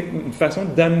 une façon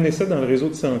d'amener ça dans le réseau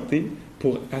de santé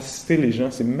pour assister les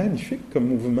gens. C'est magnifique comme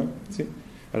mouvement. Tu sais.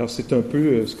 Alors, c'est un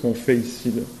peu ce qu'on fait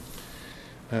ici, là.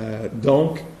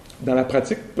 Donc, dans la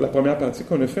pratique, la première pratique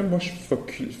qu'on a fait, moi, je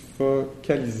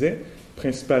focalisais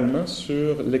principalement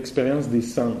sur l'expérience des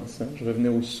sens. Hein. Je revenais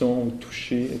au son, au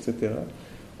toucher, etc.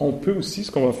 On peut aussi,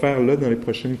 ce qu'on va faire là dans les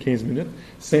prochaines 15 minutes,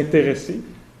 s'intéresser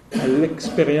à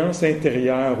l'expérience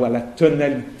intérieure ou à la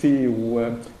tonalité ou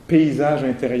paysage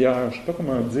intérieur. Je ne sais pas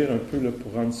comment dire un peu là,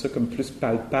 pour rendre ça comme plus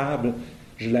palpable.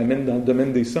 Je l'amène dans le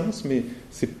domaine des sens, mais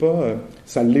c'est pas,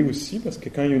 ça l'est aussi parce que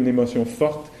quand il y a une émotion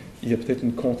forte, il y a peut-être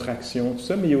une contraction, tout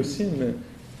ça, mais il y a aussi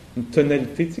une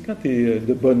tonalité. Tu sais, quand tu es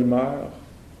de bonne humeur,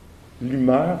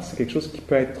 l'humeur, c'est quelque chose qui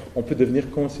peut être, on peut devenir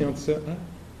conscient de ça.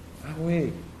 Ah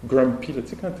oui, grumpy, là, tu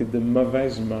sais, quand tu es de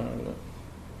mauvaise humeur, là,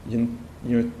 il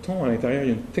y a un ton à l'intérieur, il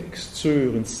y a une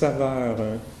texture, une saveur,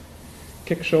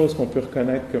 quelque chose qu'on peut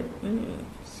reconnaître comme,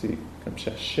 c'est comme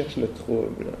ça cherche le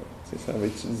trouble. Là. Tu sais, ça va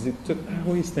utiliser tout. Ah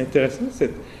oui, c'est intéressant.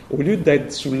 Au lieu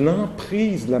d'être sous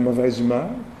l'emprise de la mauvaise humeur,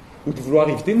 ou de vouloir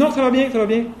éviter, non, ça va bien, ça va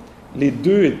bien. Les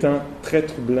deux étant très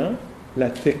troublants, la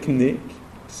technique,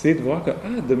 c'est de voir que,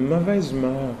 de mauvaise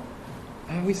humeur.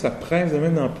 Ah oui, ça presse de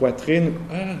même dans la poitrine.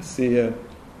 C'est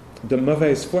de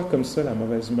mauvaise foi comme ça, la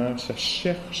mauvaise humeur. Ça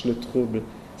cherche le trouble.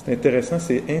 C'est intéressant,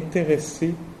 c'est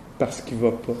intéressé par ce qui ne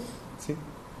va pas. Tu sais.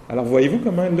 Alors, voyez-vous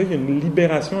comment, là, il y a une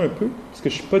libération un peu, parce que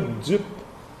je ne suis pas dupe.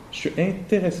 Je suis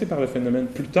intéressé par le phénomène.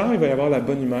 Plus tard, il va y avoir la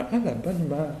bonne humeur. La bonne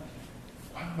humeur.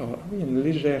 Ah oui, il y a une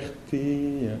légèreté,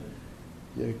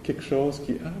 il y a quelque chose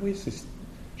qui... Ah oui,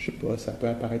 je sais pas, ça peut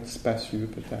apparaître spacieux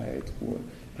peut-être, ou...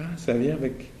 ça vient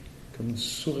avec comme du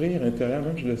sourire intérieur,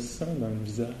 même je le sens dans le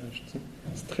visage, tu sais.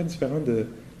 C'est très différent de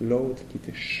l'autre qui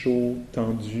était chaud,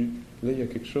 tendu. Là, il y a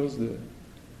quelque chose de...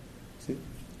 Tu sais.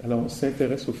 Alors, on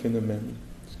s'intéresse au phénomène,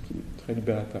 ce qui est très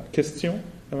libérateur. Question,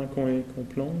 avant qu'on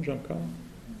plonge encore?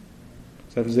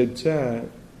 Ça vous aide-tu à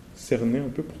cerner un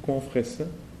peu pourquoi on ferait ça?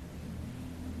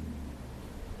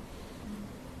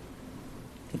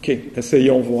 OK,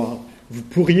 essayons voir. Vous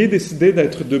pourriez décider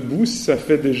d'être debout si ça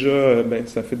fait déjà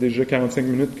 45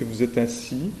 minutes que vous êtes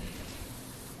assis.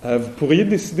 Vous pourriez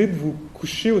décider de vous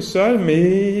coucher au sol,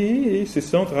 mais c'est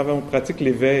ça, on pratique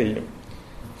l'éveil.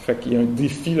 Fait qu'il y a un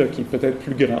défi là, qui est peut-être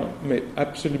plus grand, mais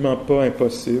absolument pas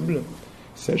impossible.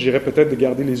 Il s'agirait peut-être de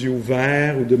garder les yeux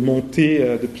ouverts ou de monter,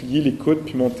 de plier les coudes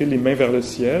puis monter les mains vers le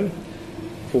ciel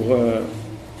pour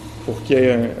qu'il y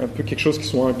ait un peu quelque chose qui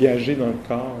soit engagé dans le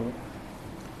corps. Là.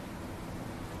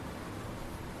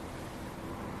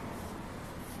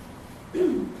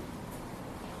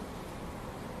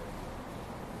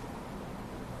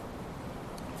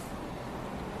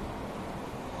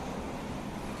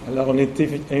 Alors, on est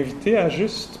invité à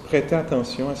juste prêter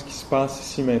attention à ce qui se passe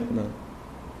ici maintenant.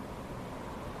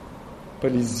 Pas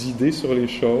les idées sur les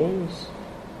choses,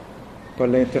 pas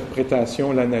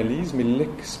l'interprétation, l'analyse, mais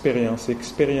l'expérience. C'est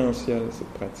expérientiel, cette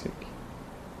pratique.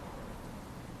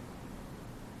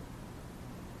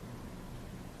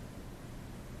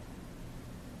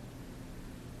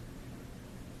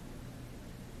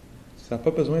 Ça n'a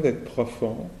pas besoin d'être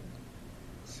profond.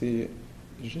 C'est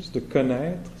juste de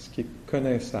connaître ce qui est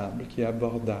connaissable, qui est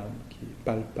abordable, qui est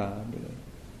palpable.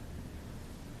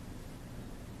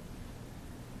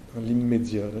 Dans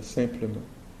l'immédiat, là, simplement.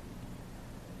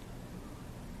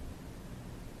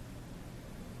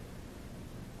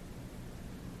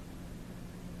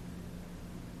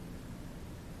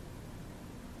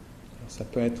 Alors, ça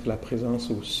peut être la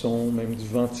présence au son, même du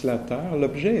ventilateur.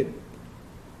 L'objet est,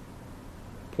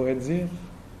 on pourrait dire,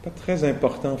 pas très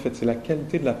important en fait, c'est la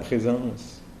qualité de la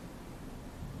présence.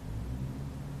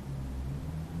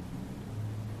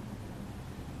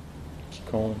 Qui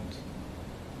compte.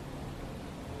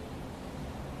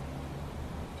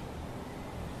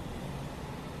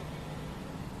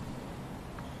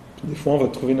 Puis des fois, on va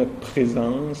trouver notre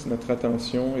présence, notre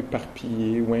attention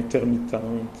éparpillée ou intermittente,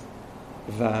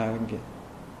 vague,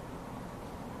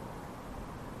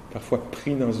 parfois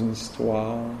pris dans une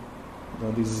histoire,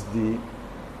 dans des idées.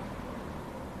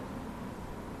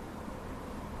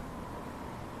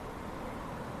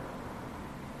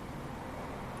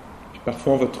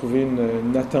 Parfois, on va trouver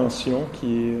une attention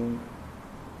qui est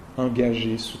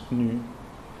engagée, soutenue,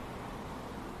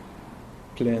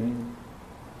 pleine.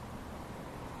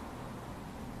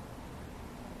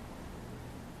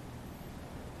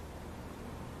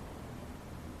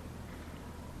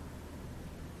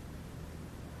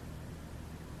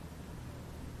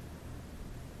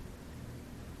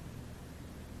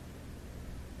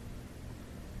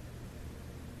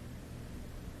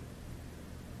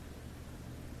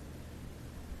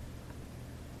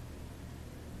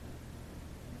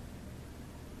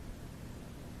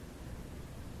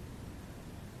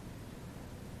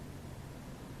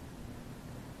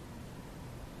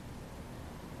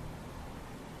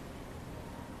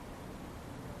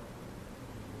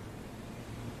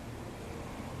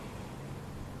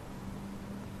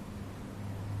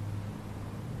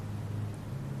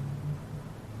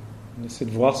 On essaie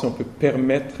de voir si on peut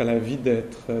permettre à la vie de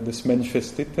se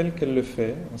manifester telle qu'elle le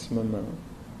fait en ce moment.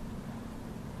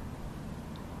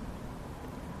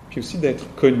 Puis aussi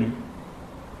d'être connu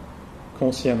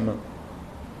consciemment.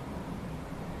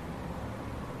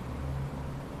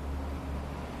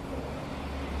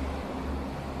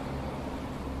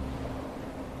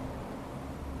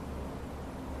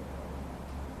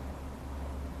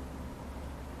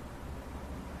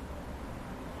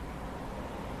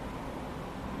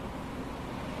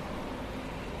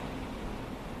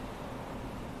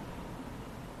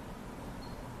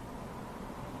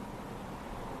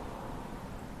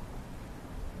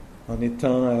 En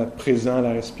étant présent à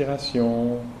la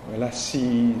respiration, à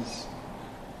l'assise,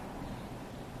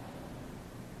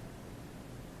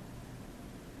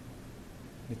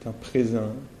 en étant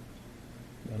présent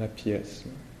dans la pièce.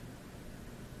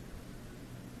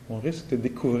 On risque de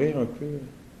découvrir un peu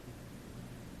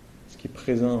ce qui est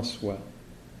présent en soi,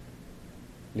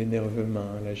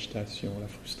 l'énervement, l'agitation, la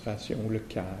frustration, le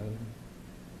calme,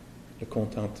 le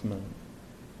contentement,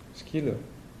 ce qui est là.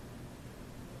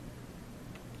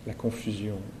 La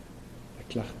confusion, la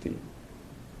clarté.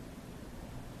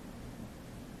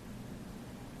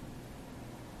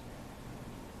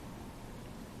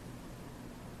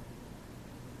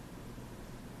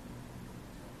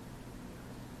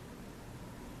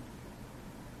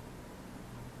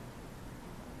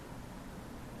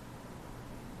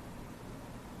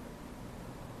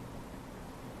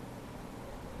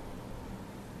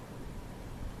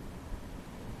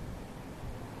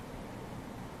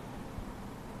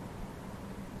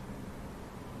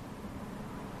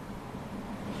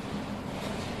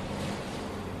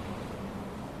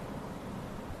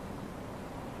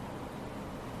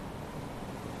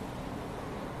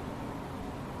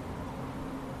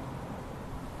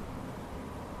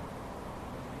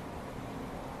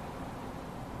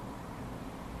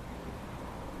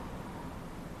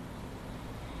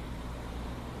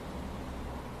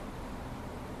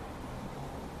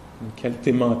 Une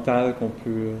qualité mentale qu'on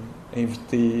peut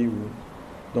inviter ou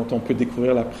dont on peut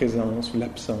découvrir la présence ou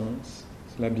l'absence,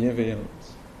 c'est la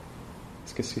bienveillance.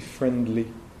 Est-ce que c'est friendly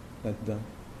là-dedans?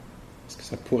 Est-ce que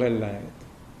ça pourrait l'être?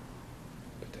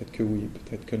 Peut-être que oui,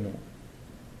 peut-être que non.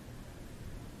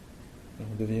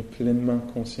 Alors on devient pleinement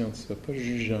conscient de ça, pas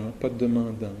jugeant, pas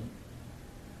demandant.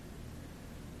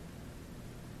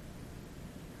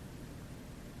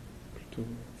 Plutôt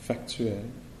factuel.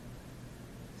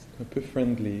 Un peu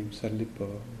friendly, ou ça ne l'est pas.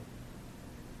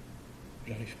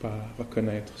 J'arrive pas à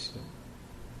reconnaître ça.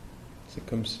 C'est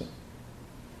comme ça.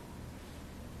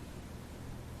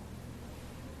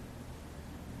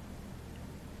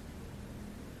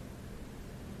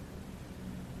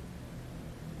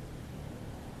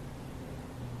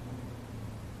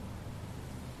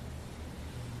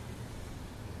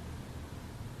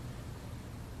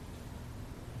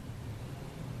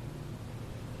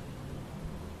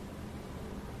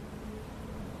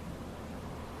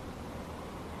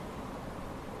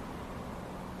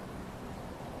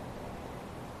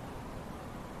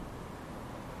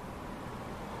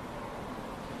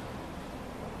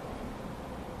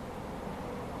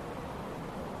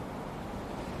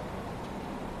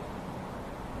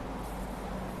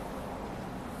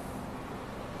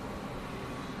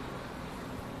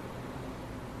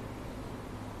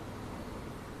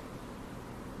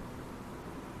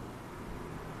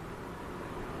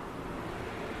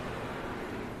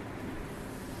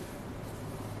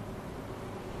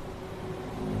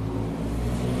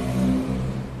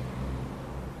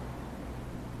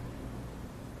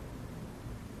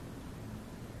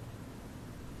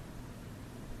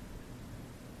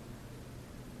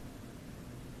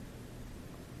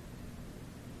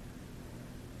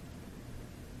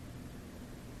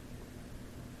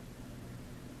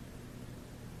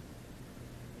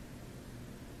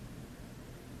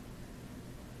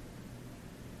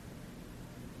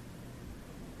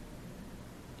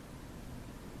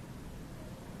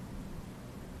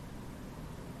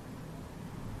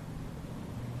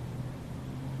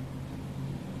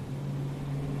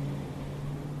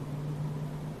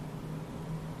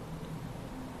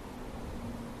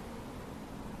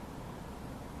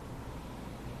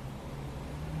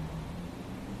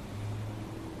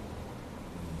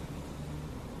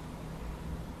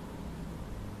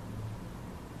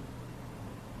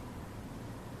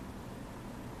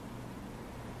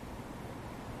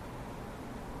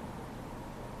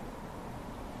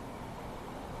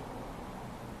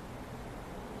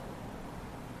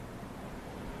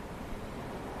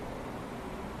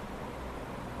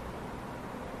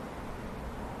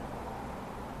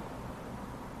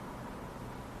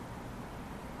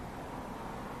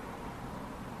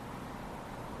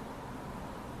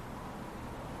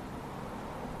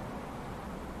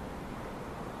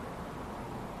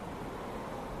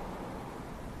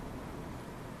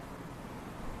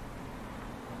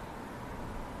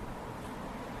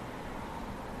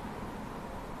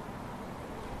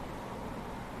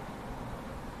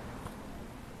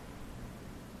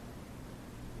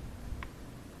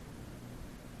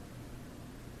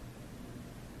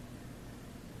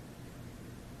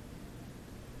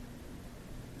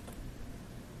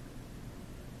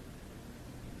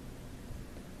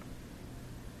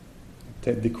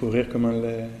 peut-être découvrir comment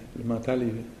le mental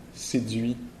est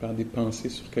séduit par des pensées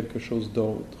sur quelque chose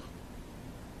d'autre.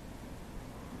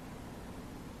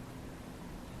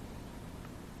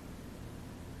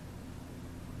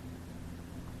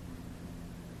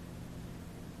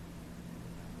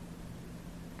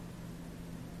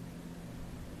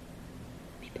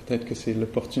 Puis peut-être que c'est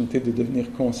l'opportunité de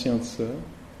devenir conscient de ça.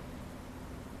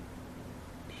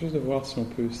 Puis juste de voir si on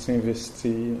peut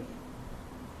s'investir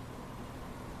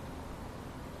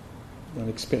dans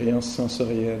l'expérience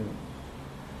sensorielle.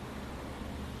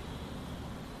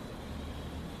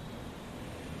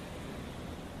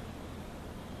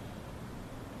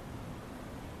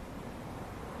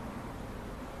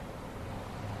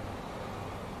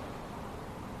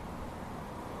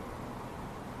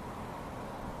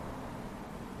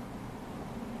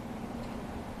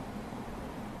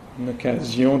 Une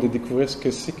occasion de découvrir ce que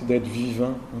c'est que d'être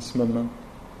vivant en ce moment.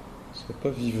 On ne serait pas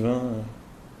vivant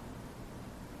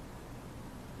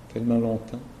tellement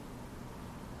longtemps.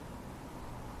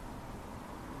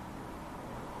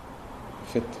 En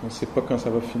fait, on ne sait pas quand ça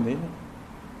va finir.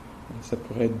 Ça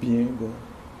pourrait être bien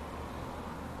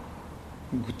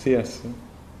de goûter à ça.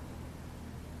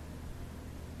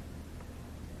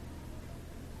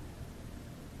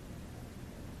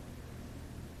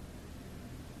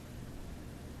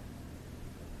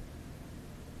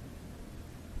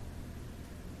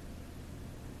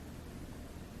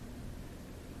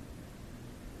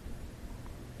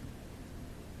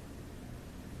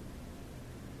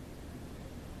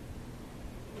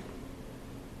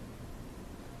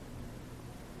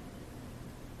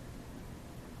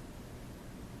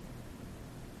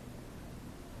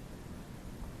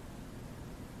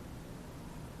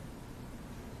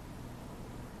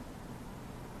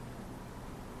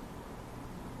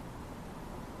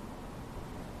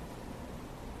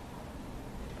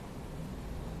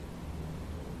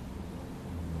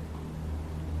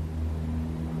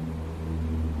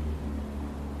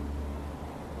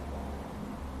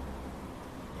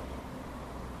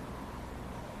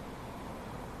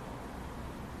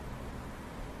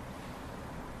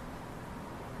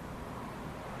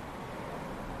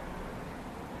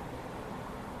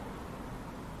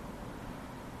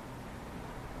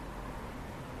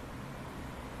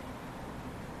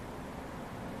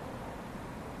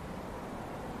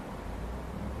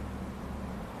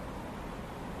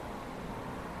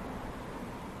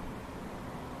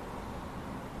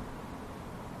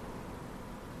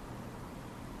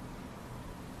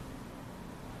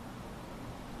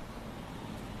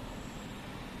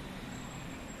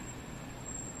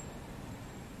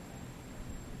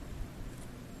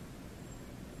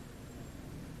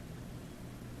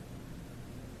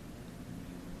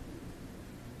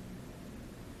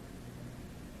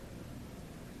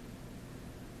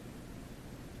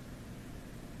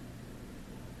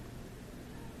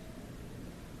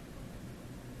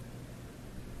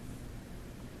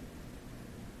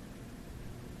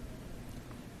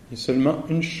 Il y a seulement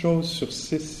une chose sur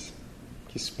 6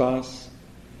 qui se passe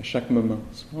à chaque moment.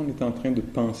 Souvent, on est en train de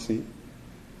penser,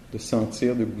 de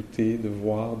sentir, de goûter, de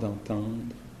voir,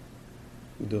 d'entendre,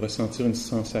 ou de ressentir une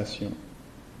sensation.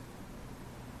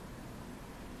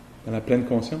 Dans la pleine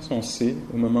conscience, on sait,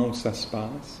 au moment où ça se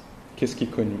passe, qu'est-ce qui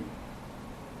est connu.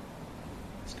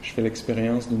 Est-ce que je fais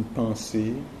l'expérience d'une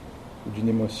pensée ou d'une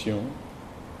émotion?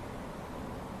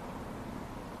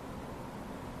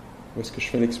 Ou est-ce que je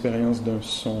fais l'expérience d'un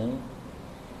son,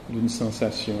 d'une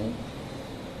sensation,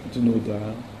 d'une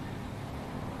odeur?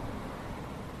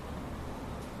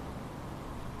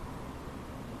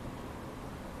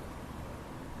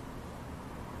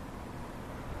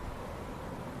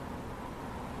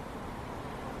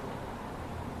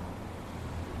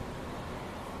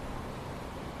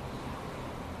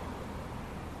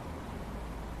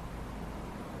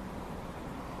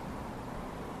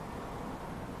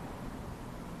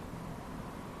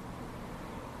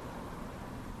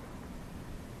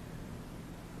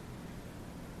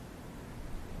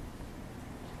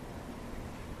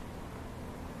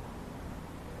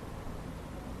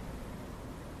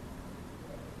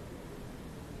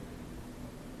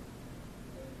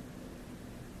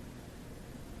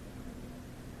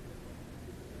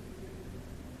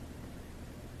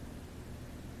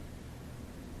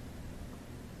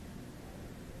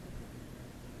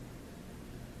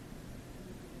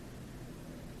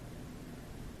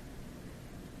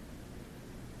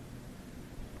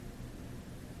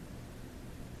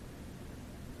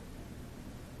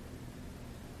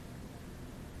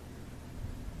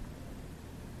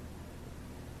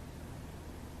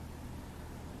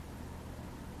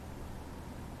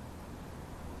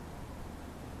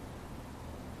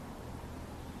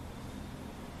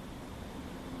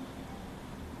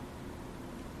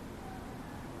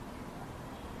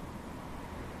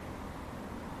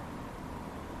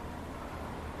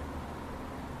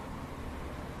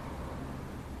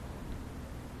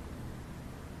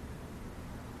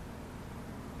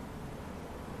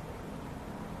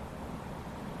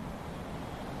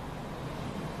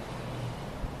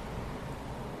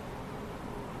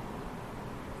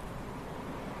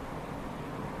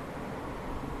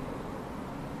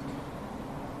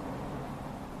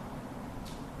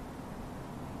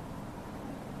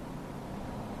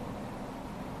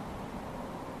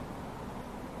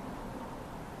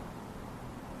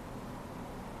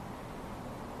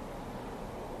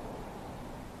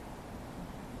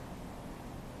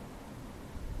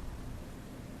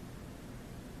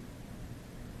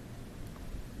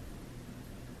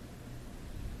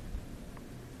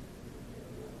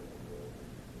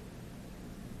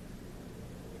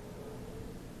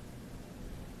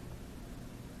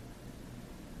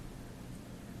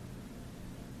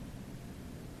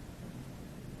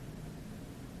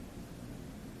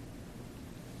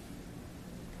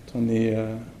 on est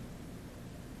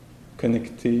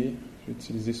connecté, je vais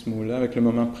utiliser ce mot-là, avec le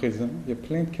moment présent, il y a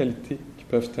plein de qualités qui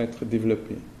peuvent être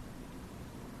développées.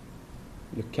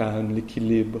 Le calme,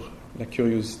 l'équilibre, la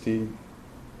curiosité,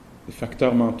 des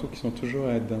facteurs mentaux qui sont toujours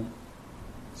aidants.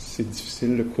 C'est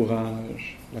difficile, le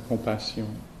courage, la compassion,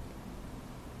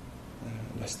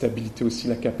 la stabilité aussi,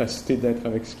 la capacité d'être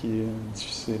avec ce qui est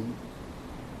difficile.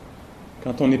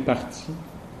 Quand on est parti,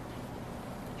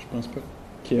 je ne pense pas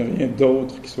qu'il n'y ait rien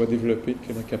d'autre qui soit développé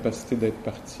que la capacité d'être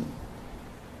parti.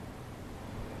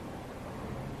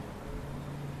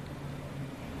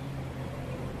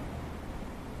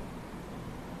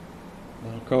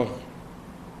 Encore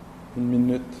une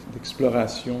minute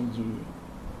d'exploration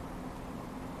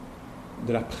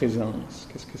de la présence.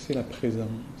 Qu'est-ce que c'est la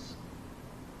présence?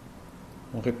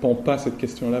 On ne répond pas à cette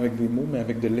question-là avec des mots, mais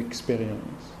avec de l'expérience.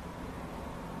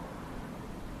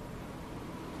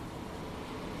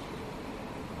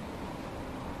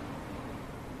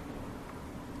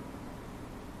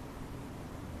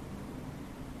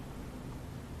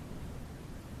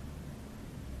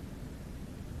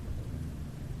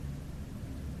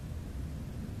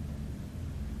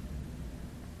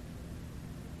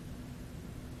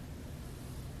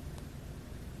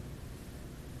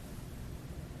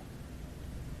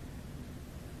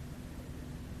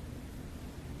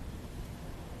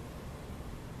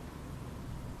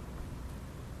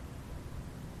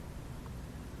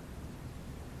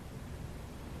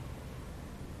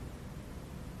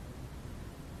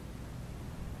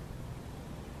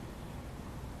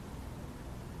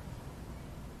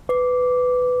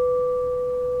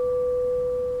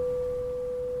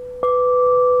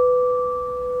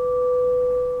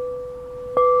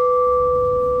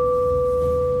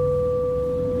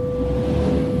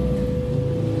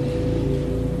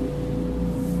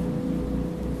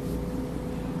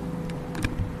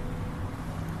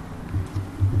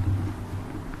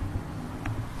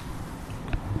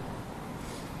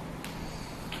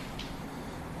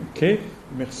 OK,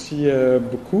 merci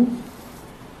beaucoup.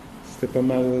 C'était pas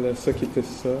mal ça qui était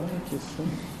ça, qui est ça.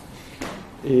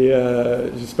 Et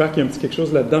j'espère qu'il y a un petit quelque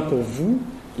chose là-dedans pour vous.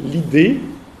 L'idée,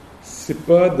 c'est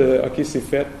pas de « OK, c'est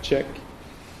fait, check ».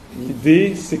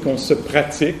 L'idée, c'est qu'on se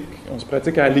pratique. On se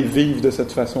pratique à aller vivre de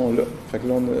cette façon-là. Fait que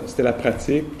là, c'était la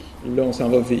pratique. Là, on s'en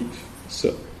va vivre ça.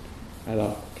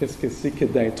 Alors, qu'est-ce que c'est que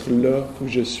d'être là où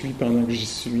je suis pendant que j'y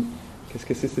suis? Qu'est-ce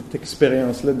que c'est cette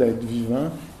expérience-là d'être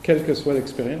vivant, quelle que soit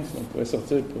l'expérience? On pourrait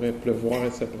sortir, il pourrait pleuvoir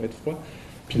et ça pourrait être froid.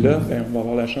 Puis là, on va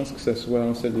avoir la chance que ça soit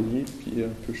ensoleillé, puis un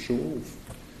peu chaud,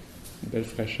 une belle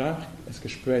fraîcheur. Est-ce que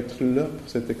je peux être là pour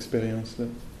cette expérience-là?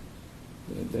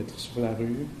 D'être sur la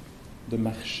rue, de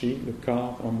marcher, le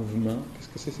corps en mouvement. Qu'est-ce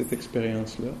que c'est cette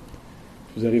expérience-là?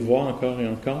 Vous allez voir encore et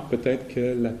encore, peut-être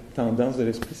que la tendance de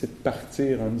l'esprit, c'est de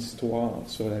partir en histoire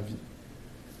sur la vie.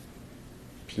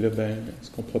 Puis là,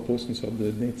 ce qu'on propose, c'est une sorte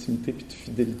d'intimité puis de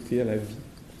fidélité à la vie.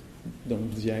 Donc,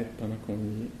 d'y être pendant qu'on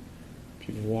y est.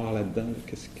 Puis voir là-dedans,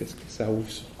 qu'est-ce que ça ouvre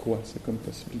sur quoi, c'est comme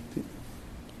possibilité.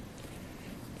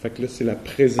 Fait que là, c'est la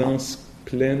présence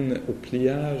pleine au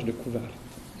pliage de couvert.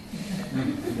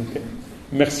 Okay.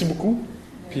 Merci beaucoup.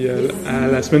 Puis à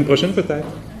la semaine prochaine, peut-être.